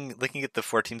looking at the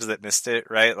 4 teams that missed it,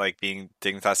 right? Like being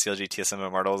Dignitas, CLG, TSM,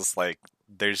 Immortals, like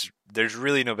there's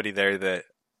really nobody there that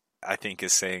I think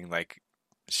is saying like,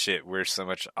 shit, we're so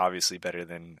much obviously better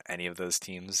than any of those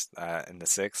teams in the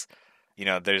 6.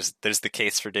 There's the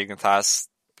case for Dignitas,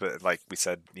 but like we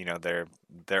said,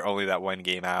 they're only that one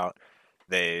game out.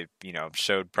 They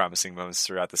showed promising moments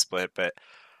throughout the split, but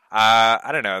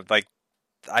I don't know, like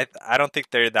I don't think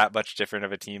they're that much different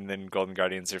of a team than Golden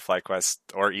Guardians or FlyQuest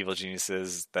or Evil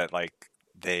Geniuses, that like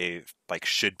they like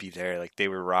should be there, like they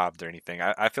were robbed or anything.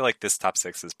 I feel like this top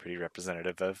 6 is pretty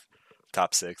representative of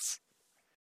top 6.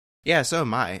 Yeah, so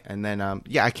am I. And then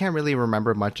I can't really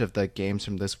remember much of the games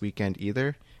from this weekend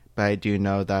either, but I do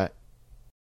know that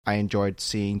I enjoyed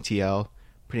seeing TL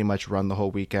pretty much run the whole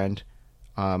weekend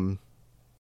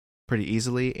pretty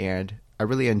easily, and I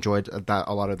really enjoyed that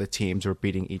a lot of the teams were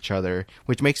beating each other,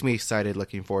 which makes me excited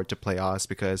looking forward to playoffs,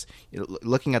 because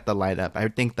looking at the lineup, I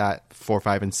think that 4,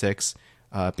 5, and 6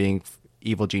 being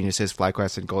Evil Geniuses,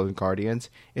 FlyQuest, and Golden Guardians,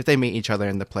 if they meet each other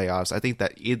in the playoffs, I think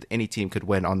that any team could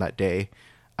win on that day.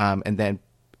 And then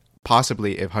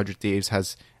possibly if 100 Thieves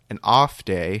has an off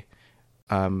day,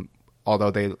 although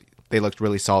they looked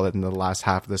really solid in the last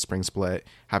half of the spring split,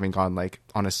 having gone like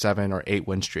on a 7 or 8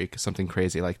 win streak, something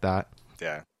crazy like that.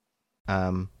 Yeah.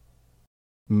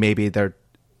 maybe they're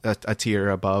a tier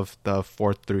above the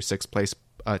 4th through 6th place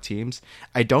teams.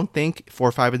 I don't think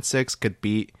 4, 5, and 6 could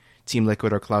beat Team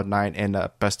Liquid or Cloud9 in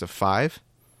a best of 5.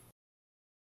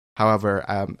 However,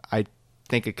 I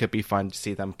think it could be fun to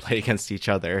see them play against each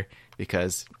other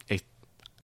because it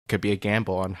could be a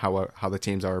gamble on how the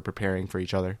teams are preparing for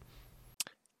each other.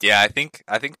 Yeah, I think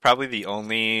probably the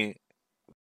only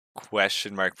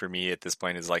question mark for me at this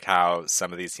point is like how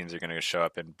some of these teams are going to show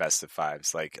up in best of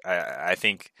 5s. Like I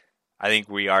think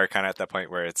we are kind of at that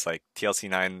point where it's like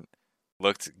TLC9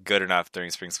 looked good enough during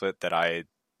Spring Split that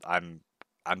I'm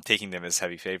taking them as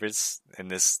heavy favorites in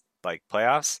this like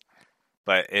playoffs.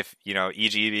 But if,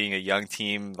 EG being a young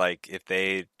team, like if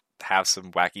they have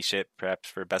some wacky shit prepped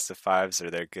for best of 5s or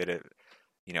they're good at,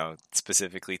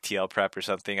 specifically TL prep or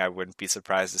something, I wouldn't be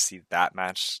surprised to see that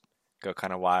match go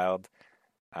kind of wild.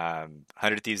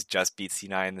 100 Thieves just beat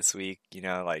C9 this week,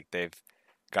 like they've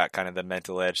got kind of the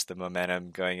mental edge, the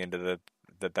momentum going into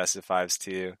the best of 5s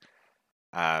too.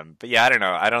 But yeah, I don't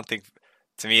know. I don't think,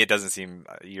 to me, it doesn't seem,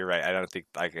 you're right. I don't think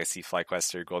like I see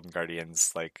FlyQuest or Golden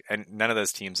Guardians, like, and none of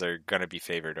those teams are going to be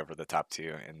favored over the top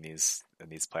 2 in these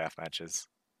playoff matches.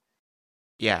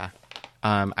 Yeah.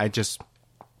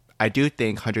 I do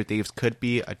think 100 Thieves could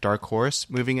be a dark horse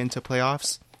moving into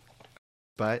playoffs.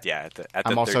 But yeah, at the I'm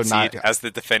third also seed, not as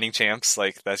the defending champs,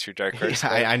 like that's your dark horse.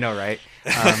 I know, right?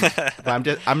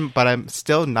 But I'm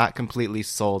still not completely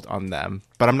sold on them.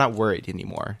 But I'm not worried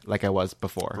anymore, like I was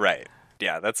before. Right?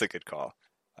 Yeah, that's a good call.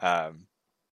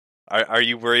 Are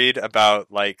you worried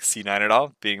about like C9 at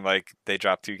all? Being like they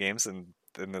dropped 2 games in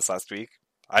this last week.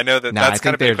 I know that's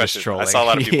kind of a big question. I saw a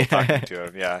lot of people talking to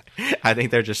him. Yeah, I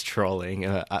think they're just trolling.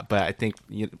 But I think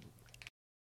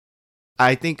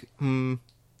I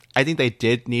think they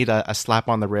did need a slap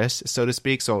on the wrist, so to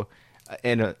speak. So,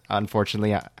 and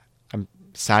unfortunately, I'm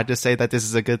sad to say that this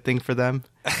is a good thing for them,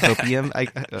 Copium,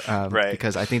 right?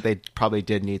 Because I think they probably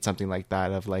did need something like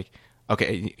that of like,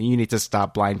 okay, you need to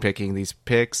stop blind picking these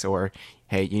picks, or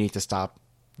hey, you need to stop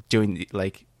doing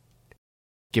like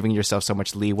giving yourself so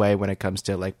much leeway when it comes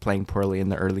to like playing poorly in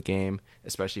the early game,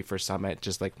 especially for Summit,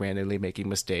 just like randomly making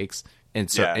mistakes in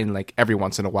like every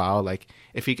once in a while. Like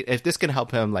if this can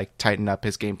help him like tighten up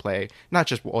his gameplay, not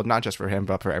just for him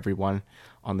but for everyone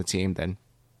on the team, then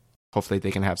hopefully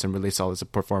they can have some really solid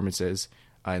performances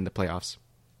in the playoffs.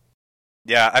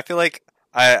 Yeah, I feel like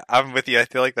I'm with you. I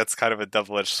feel like that's kind of a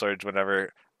double-edged sword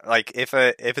whenever, like, if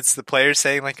it's the players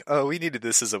saying like, "Oh, we needed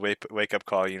this as a wake up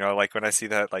call," like when I see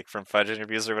that like from Fudge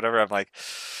interviews or whatever, I'm like,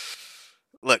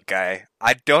 "Look, guy,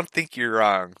 I don't think you're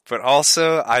wrong, but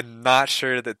also I'm not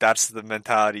sure that that's the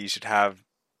mentality you should have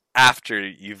after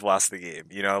you've lost the game."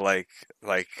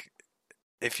 Like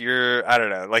if you're, I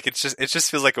don't know, like it just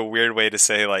feels like a weird way to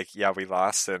say like, "Yeah, we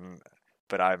lost,"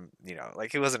 but I'm,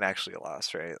 like it wasn't actually a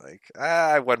loss, right? Like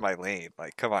I won my lane.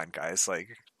 Like, come on, guys,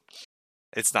 like.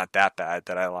 It's not that bad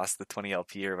that I lost the 20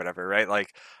 LP or whatever, right?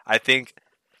 Like, I think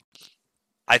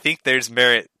there's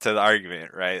merit to the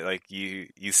argument, right? Like, you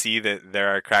see that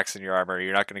there are cracks in your armor.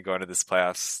 You're not going to go into this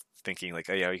playoffs thinking like,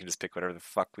 oh yeah, we can just pick whatever the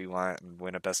fuck we want and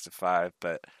win a best of 5.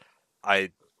 But I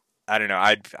don't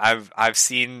know. I've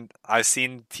seen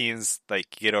teams like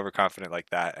get overconfident like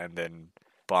that and then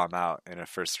bomb out in a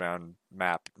first round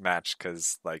match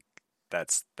because like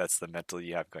that's the mental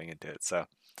you have going into it. So.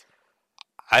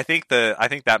 I think that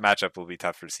matchup will be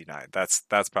tough for C9.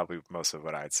 That's probably most of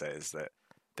what I'd say is that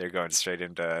they're going straight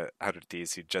into 100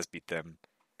 Thieves who just beat them,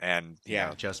 and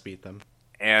just beat them,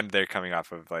 and they're coming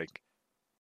off of like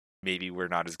maybe we're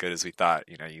not as good as we thought.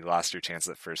 You lost your chance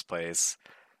at first place.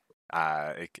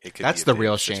 It could. That's be the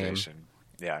real situation.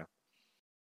 Shame.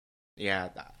 Yeah.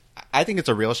 I think it's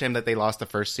a real shame that they lost the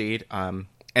first seed. And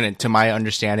to my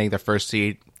understanding, the first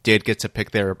seed did get to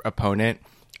pick their opponent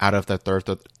out of the third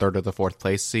or the fourth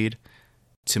place seed,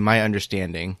 to my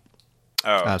understanding.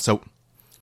 Oh, so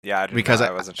yeah,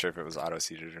 I wasn't sure if it was auto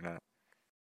seeded or not.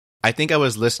 I think I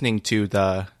was listening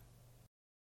to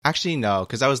actually no,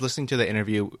 because I was listening to the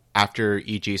interview after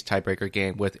EG's tiebreaker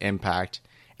game with Impact,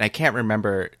 and I can't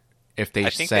remember if they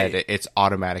said it's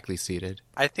automatically seeded.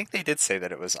 I think they did say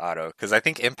that it was auto, because I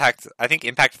think Impact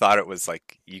thought it was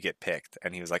like you get picked,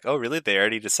 and he was like, "Oh, really? They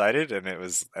already decided?" And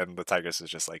the Tigers was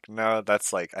just like, "No,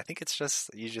 that's like I think it's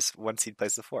just you just one seed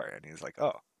plays the 4," and he's like,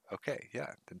 "Oh, okay,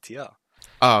 yeah, then TL."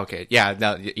 Oh, okay, yeah,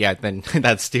 no, yeah, then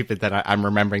that's stupid that I'm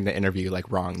remembering the interview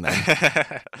like wrong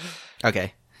then.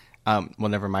 Okay, well,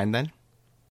 never mind then.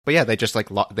 But yeah, they just like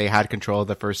they had control of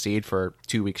the first seed for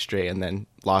 2 weeks straight, and then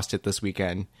lost it this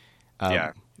weekend.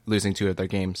 Losing 2 of their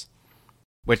games,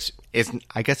 which is,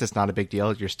 I guess it's not a big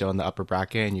deal. You're still in the upper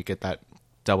bracket and you get that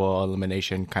double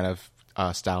elimination kind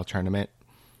of style tournament.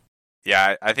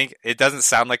 Yeah, I think it doesn't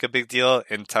sound like a big deal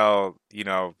until,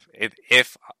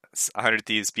 if 100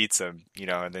 Thieves beats them,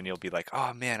 and then you'll be like,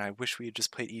 oh man, I wish we had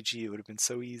just played EG. It would have been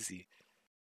so easy.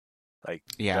 Like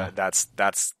Yeah,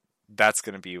 that's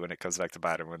going to be when it comes back to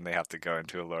bite them, when they have to go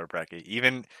into a lower bracket.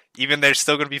 Even they're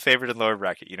still going to be favored in lower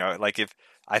bracket. Like if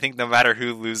I think no matter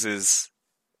who loses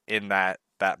in that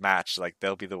match, like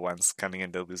they'll be the ones coming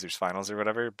into losers finals or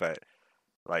whatever. But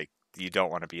like you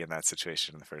don't want to be in that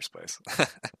situation in the first place.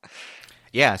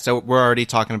 yeah. So we're already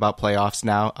talking about playoffs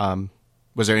now.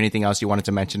 Was there anything else you wanted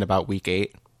to mention about Week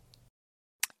 8?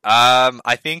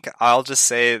 I think I'll just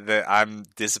say that I'm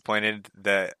disappointed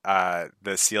that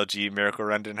the CLG Miracle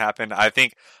Run didn't happen. I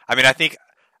think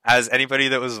as anybody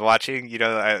that was watching,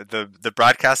 the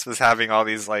broadcast was having all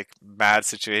these like mad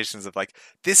situations of like,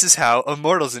 this is how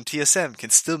Immortals and TSM can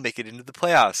still make it into the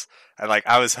playoffs, and like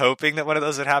I was hoping that one of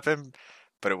those would happen,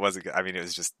 but it wasn't. I mean, it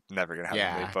was just never gonna happen.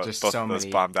 Yeah, just Both so of those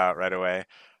many, bombed out right away.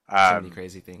 so many Um,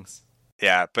 crazy things.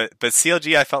 yeah, but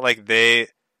CLG, I felt like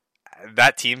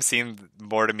that team seemed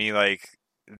more to me like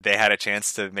they had a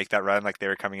chance to make that run, like they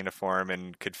were coming into form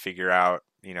and could figure out,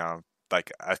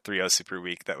 like a 3-0 super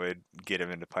week that would get them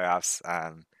into playoffs.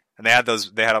 And they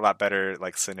had a lot better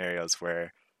like scenarios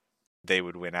where they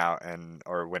would win out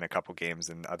or win a couple games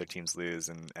and other teams lose,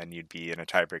 and you'd be in a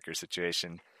tiebreaker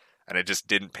situation, and it just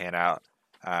didn't pan out.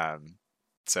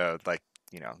 So like,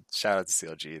 shout out to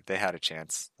CLG. They had a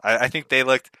chance. I think they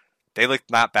looked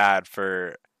not bad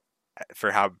for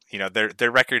how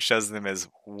their record shows them as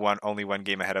only one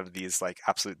game ahead of these like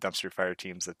absolute dumpster fire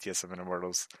teams of TSM and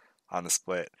Immortals on the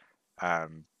split.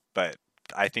 But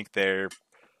I think they're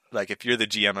like, if you're the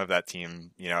GM of that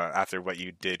team, after what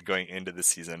you did going into the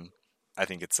season, I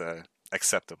think it's a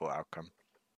acceptable outcome.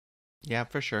 Yeah,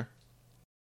 for sure.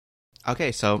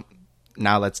 Okay, so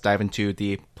now let's dive into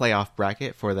the playoff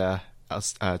bracket for the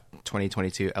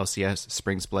 2022 LCS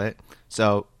Spring Split.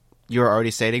 So you're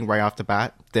already stating right off the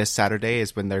bat, this Saturday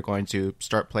is when they're going to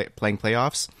start playing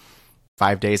playoffs,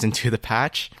 5 days into the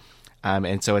patch.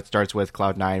 And so it starts with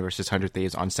Cloud9 versus 100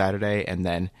 Thieves on Saturday, and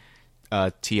then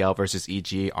TL versus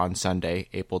EG on Sunday,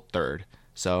 April 3rd.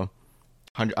 So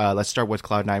let's start with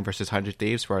Cloud9 versus 100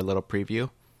 Thieves for a little preview.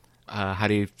 How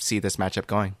do you see this matchup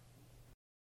going?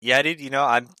 Yeah, dude,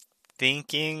 I'm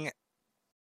thinking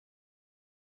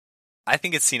I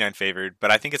think it's C9 favored,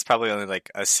 but I think it's probably only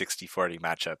like a 60-40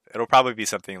 matchup. It'll probably be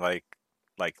something like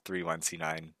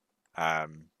 3-1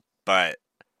 C9. But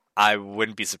I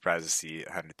wouldn't be surprised to see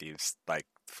 100 Thieves like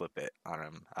flip it on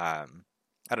them.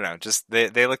 I don't know, just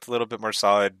they looked a little bit more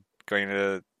solid going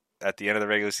to at the end of the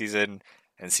regular season,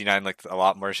 and C9 looked a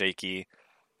lot more shaky.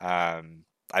 I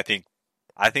think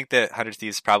that 100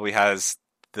 Thieves probably has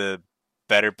the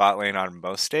better bot lane on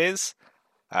most days.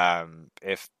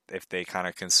 If they kind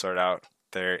of can sort out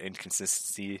their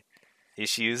inconsistency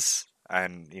issues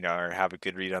and or have a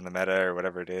good read on the meta or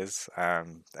whatever it is,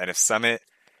 and if Summit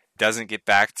doesn't get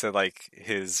back to like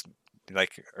his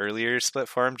like earlier split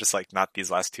form, just like not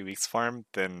these last 2 weeks form,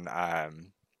 then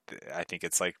I think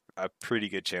it's like a pretty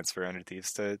good chance for Under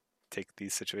Thieves to take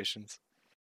these situations.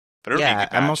 But it'll be a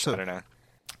good match. I don't know.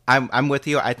 I'm with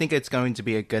you. I think it's going to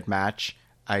be a good match.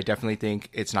 I definitely think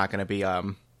it's not going to be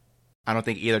I don't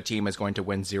think either team is going to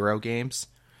win 0 games.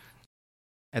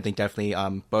 I think definitely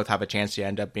both have a chance to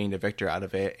end up being the victor out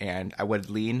of it, and I would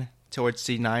lean towards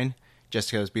C9 just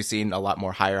because we've seen a lot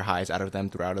more higher highs out of them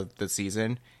throughout the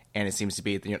season, and it seems to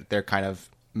be they're kind of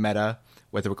meta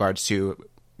with regards to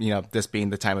this being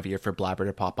the time of year for Blabber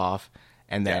to pop off,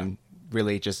 and then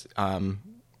really just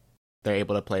they're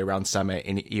able to play around Summit,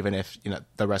 and even if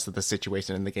the rest of the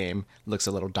situation in the game looks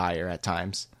a little dire at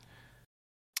times.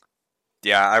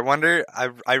 Yeah, I wonder.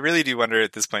 I really do wonder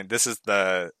at this point. This is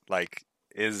the like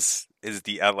is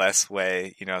the LS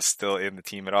way, still in the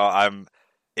team at all? I'm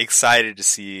excited to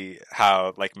see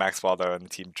how like Max Waldo and the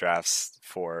team drafts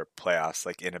for playoffs,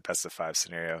 like in a best of 5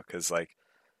 scenario, because like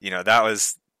that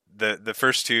was the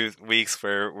first 2 weeks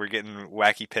where we're getting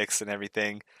wacky picks and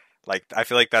everything. Like I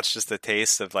feel like that's just a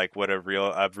taste of like what a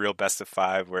real best of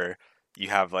 5 where you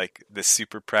have like the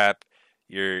super prep.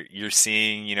 You're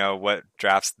seeing what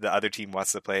drafts the other team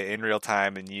wants to play in real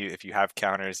time, and if you have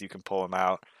counters, you can pull them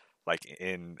out like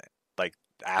in like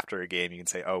after a game. You can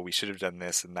say, oh, we should have done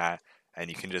this and that, and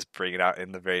you can just bring it out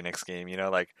in the very next game.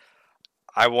 Like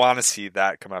I want to see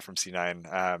that come out from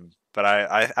C9. But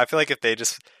I feel like if they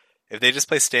just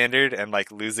play standard and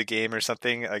like lose a game or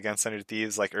something against Under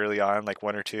Thieves like early on, like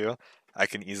 1 or 2, I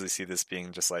can easily see this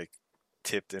being just like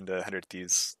tipped into 100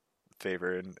 Thieves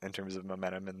favor in terms of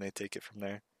momentum, and they take it from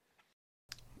there.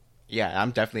 Yeah,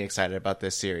 I'm definitely excited about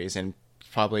this series, and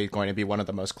probably going to be one of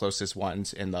the most closest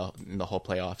ones in the whole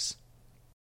playoffs.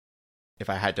 if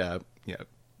I had to,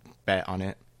 bet on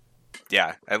it.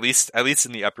 Yeah, at least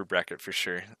in the upper bracket for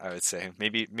sure. I would say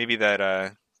maybe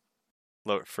that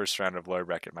first round of lower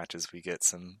bracket matches we get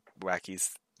some wacky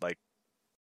like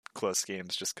close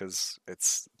games just because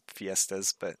it's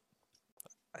fiestas, but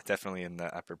definitely in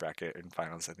the upper bracket and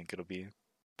finals, I think it'll be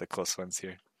the close ones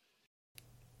here.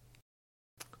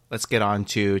 Let's get on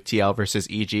to TL versus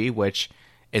EG, which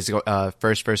is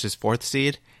first versus fourth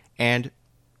seed. And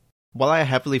while I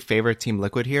heavily favor Team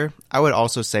Liquid here, I would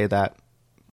also say that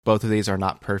both of these are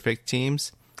not perfect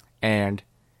teams. And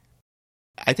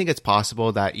I think it's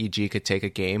possible that EG could take a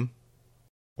game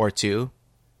or two,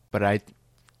 but I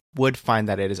would find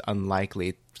that it is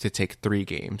unlikely to take 3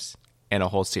 games in a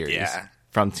whole series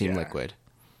from Team Liquid.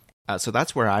 So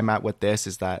that's where I'm at with this,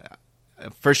 is that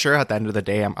for sure at the end of the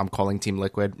day, I'm calling Team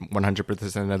Liquid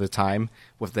 100% of the time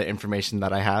with the information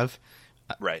that I have.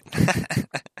 Right.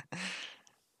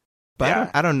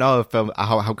 But I don't know if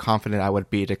how confident I would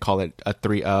be to call it a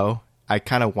 3-0. I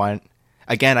kind of want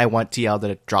TL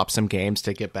to drop some games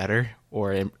to get better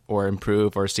or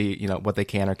improve or see what they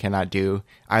can or cannot do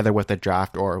either with the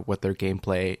draft or with their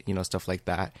gameplay, stuff like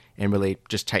that, and really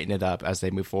just tighten it up as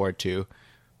they move forward to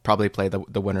probably play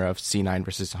the winner of C9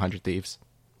 versus 100 Thieves.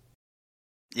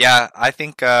 Yeah, I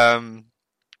think I don't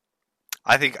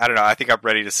know. I think I'm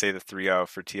ready to say the 3-0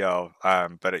 for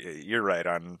TL. But you're right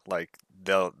on, like,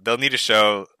 they'll need to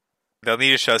show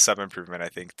some improvement, I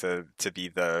think, to be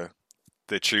the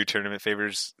true tournament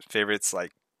favorites,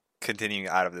 like, continuing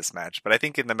out of this match. But I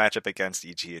think in the matchup against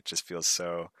EG, it just feels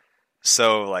so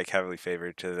like heavily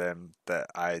favored to them that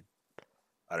I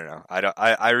don't know.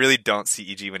 I really don't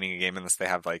see EG winning a game unless they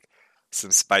have like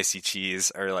some spicy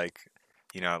cheese or like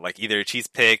either a cheese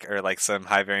pick or like some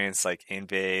high variance like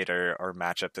invade or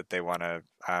matchup that they want to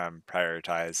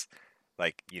prioritize.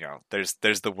 Like,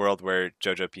 there's the world where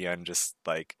Jojo PN just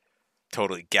like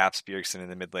totally gaps Bjergsen in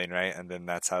the mid lane, right? And then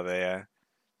that's how they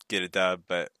get a dub.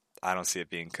 But I don't see it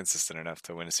being consistent enough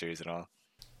to win a series at all.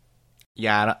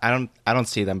 Yeah, I don't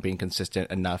see them being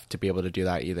consistent enough to be able to do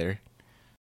that either.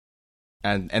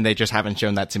 And they just haven't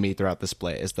shown that to me throughout the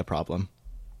split is the problem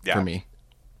for me.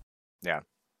 Yeah,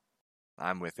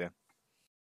 I'm with you.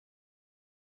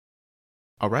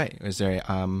 All right. Is there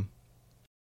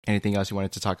anything else you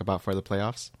wanted to talk about for the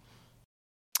playoffs?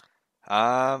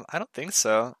 I don't think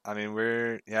so. I mean,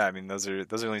 those are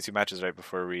only 2 matches right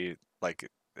before we like.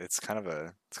 It's kind of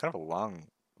a long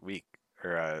week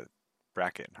or a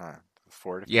bracket, huh?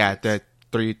 4 to 5 the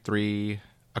 3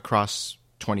 across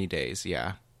 20 days.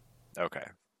 Yeah. Okay.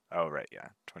 Oh, right. Yeah.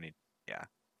 20. Yeah.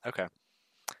 Okay.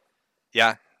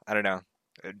 Yeah. I don't know.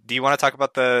 Do you want to talk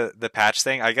about the patch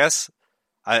thing? I guess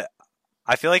I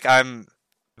feel like I'm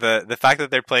the fact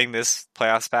that they're playing this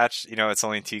playoffs patch, it's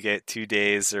only 2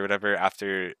 days or whatever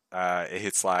after it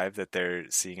hits live that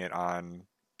they're seeing it on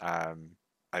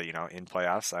in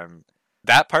playoffs.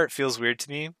 That part feels weird to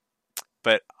me,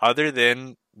 but other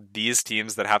than these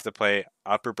teams that have to play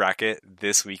upper bracket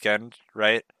this weekend,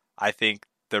 right? I think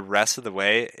the rest of the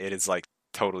way it is like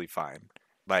totally fine.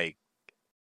 Like,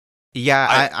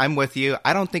 yeah, I'm with you.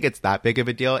 I don't think it's that big of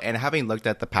a deal. And having looked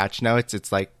at the patch notes,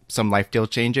 it's like some life deal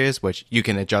changes, which you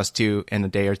can adjust to in a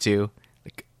day or two.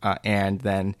 And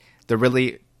then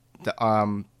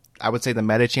I would say the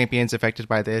meta champions affected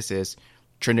by this is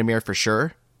Tryndamere for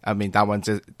sure. I mean, that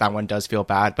one does feel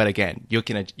bad, but again, you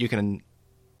can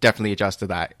definitely adjust to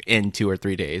that in 2 or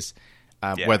 3 days.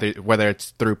 Whether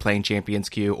it's through playing Champions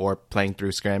Queue or playing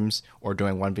through scrims or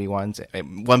doing 1v1s.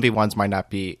 1v1s might not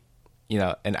be,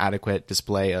 an adequate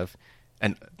display of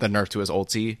the nerf to his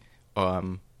ulti,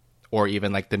 or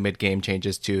even like the mid game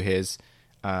changes to his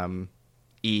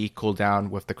E cooldown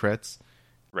with the crits.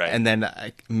 Right. And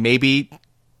then maybe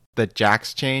the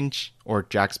Jax change or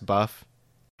Jax buff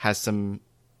has some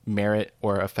merit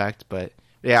or effect, but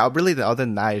yeah, really, other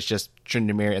than that, it's just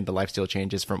Tryndamere and the lifesteal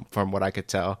changes from what I could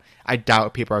tell. I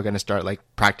doubt people are going to start like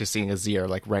practicing Azir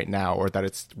like right now, or that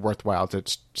it's worthwhile to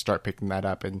start picking that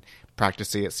up and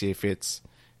practicing it, see if it's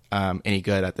any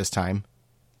good at this time.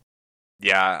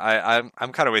 Yeah,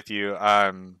 I'm kind of with you.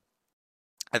 I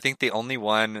think the only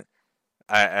one,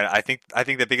 I think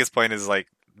the biggest point is like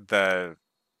the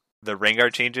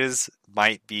Rengar changes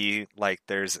might be like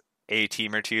there's a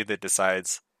team or two that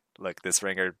decides, look, this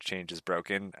Rengar change is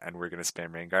broken and we're going to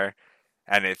spam Rengar.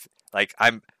 And if like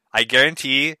I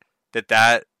guarantee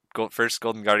that first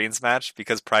Golden Guardians match,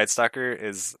 because Pride Stalker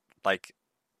is like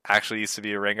actually used to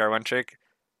be a Rengar one trick,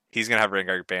 he's going to have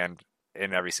Rengar banned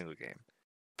in every single game.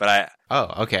 But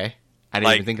okay. I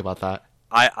didn't even think about that.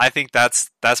 I think that's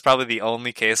probably the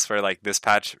only case where like this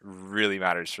patch really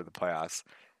matters for the playoffs.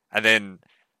 And then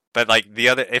But like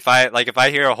if I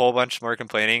hear a whole bunch more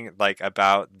complaining like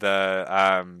about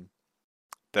the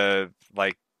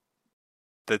like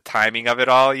the timing of it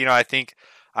all, I think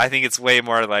it's way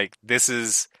more like this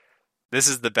is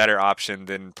the better option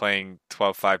than playing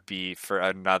 12.5b for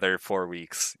another 4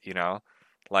 weeks.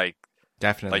 Like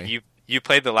Definitely. you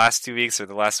played the last 2 weeks or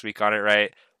the last week on it,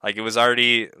 right? Like it was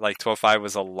already like 12.5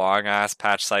 was a long ass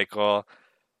patch cycle.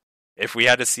 If we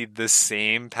had to see the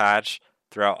same patch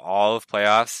throughout all of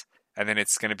playoffs, and then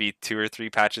it's going to be 2 or 3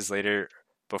 patches later,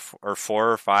 before, or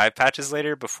 4 or 5 patches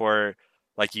later before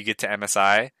like you get to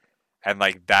MSI, and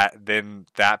like then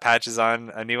that patch is on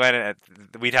a new one, and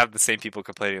we'd have the same people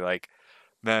complaining like,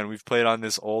 man, we've played on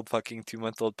this old fucking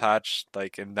 2-month-old patch,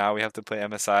 like, and now we have to play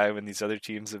MSI when these other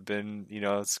teams have been,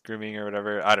 screaming or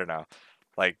whatever. I don't know.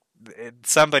 Like,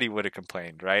 somebody would have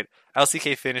complained, right?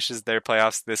 LCK finishes their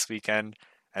playoffs this weekend,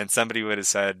 and somebody would have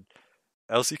said,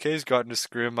 LCK's gotten to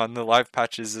scrim on the live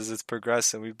patches as it's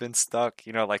progressed, and we've been stuck.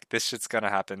 Like, this shit's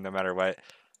gonna happen no matter what.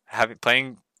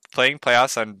 Playing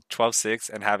playoffs on 12-6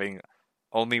 and having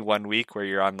only 1 week where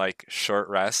you're on like short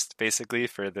rest basically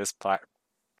for this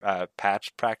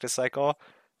patch practice cycle,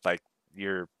 like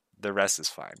the rest is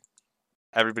fine.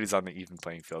 Everybody's on the even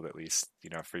playing field at least,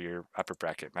 for your upper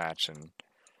bracket match. And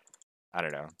I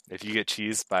don't know, if you get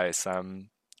cheesed by some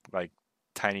like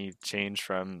tiny change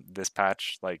from this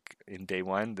patch like in day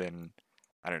one, then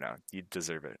I don't know, you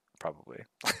deserve it probably.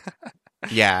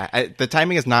 Yeah, the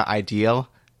timing is not ideal,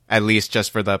 at least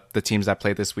just for the teams that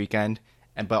played this weekend.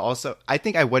 But also, I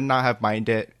think I would not have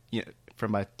minded,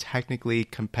 from a technically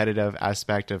competitive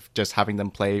aspect of just having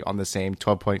them play on the same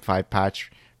 12.5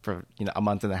 patch for a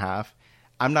month and a half.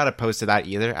 I'm not opposed to that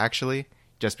either, actually,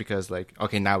 just because like,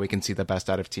 okay, now we can see the best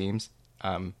out of teams.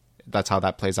 That's how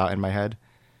that plays out in my head.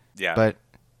 Yeah. But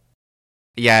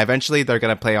yeah, eventually they're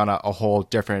going to play on a whole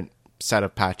different set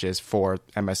of patches for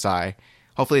MSI.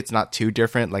 Hopefully it's not too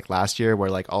different like last year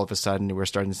where like all of a sudden we're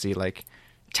starting to see like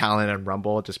Talon and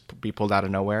Rumble just be pulled out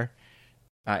of nowhere.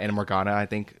 And Morgana, I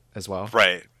think, as well.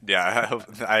 Right. Yeah.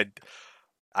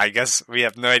 I guess we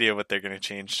have no idea what they're going to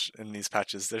change in these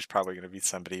patches. There's probably going to be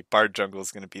somebody. Bard Jungle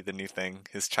is going to be the new thing.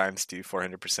 His chimes do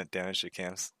 400% damage to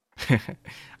camps.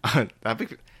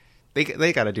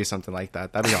 They got to do something like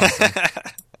that. That'd be awesome.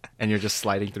 And you're just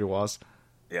sliding through walls.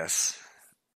 Yes.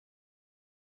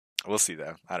 We'll see,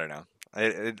 though. I don't know.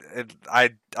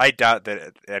 I doubt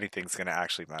that anything's going to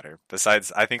actually matter.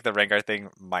 Besides, I think the Rengar thing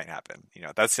might happen.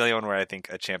 That's the only one where I think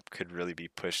a champ could really be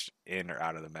pushed in or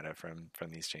out of the meta from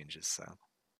these changes. So,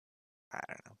 I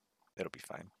don't know. It'll be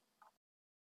fine.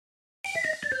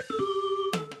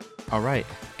 All right.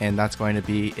 And that's going to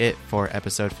be it for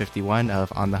episode 51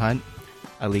 of On the Hunt,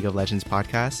 a League of Legends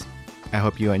podcast. I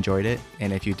hope you enjoyed it.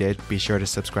 And if you did, be sure to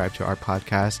subscribe to our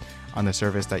podcast on the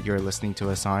service that you're listening to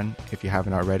us on if you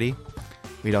haven't already.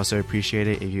 We'd also appreciate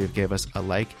it if you would give us a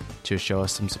like to show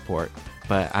us some support.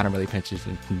 But I don't really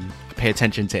pay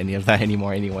attention to any of that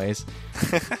anymore anyways.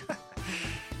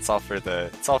 It's all for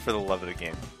the love of the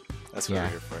game. That's what we're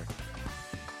here for.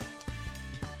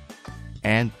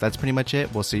 And that's pretty much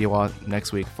it. We'll see you all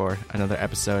next week for another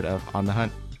episode of On the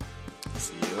Hunt.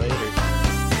 See you.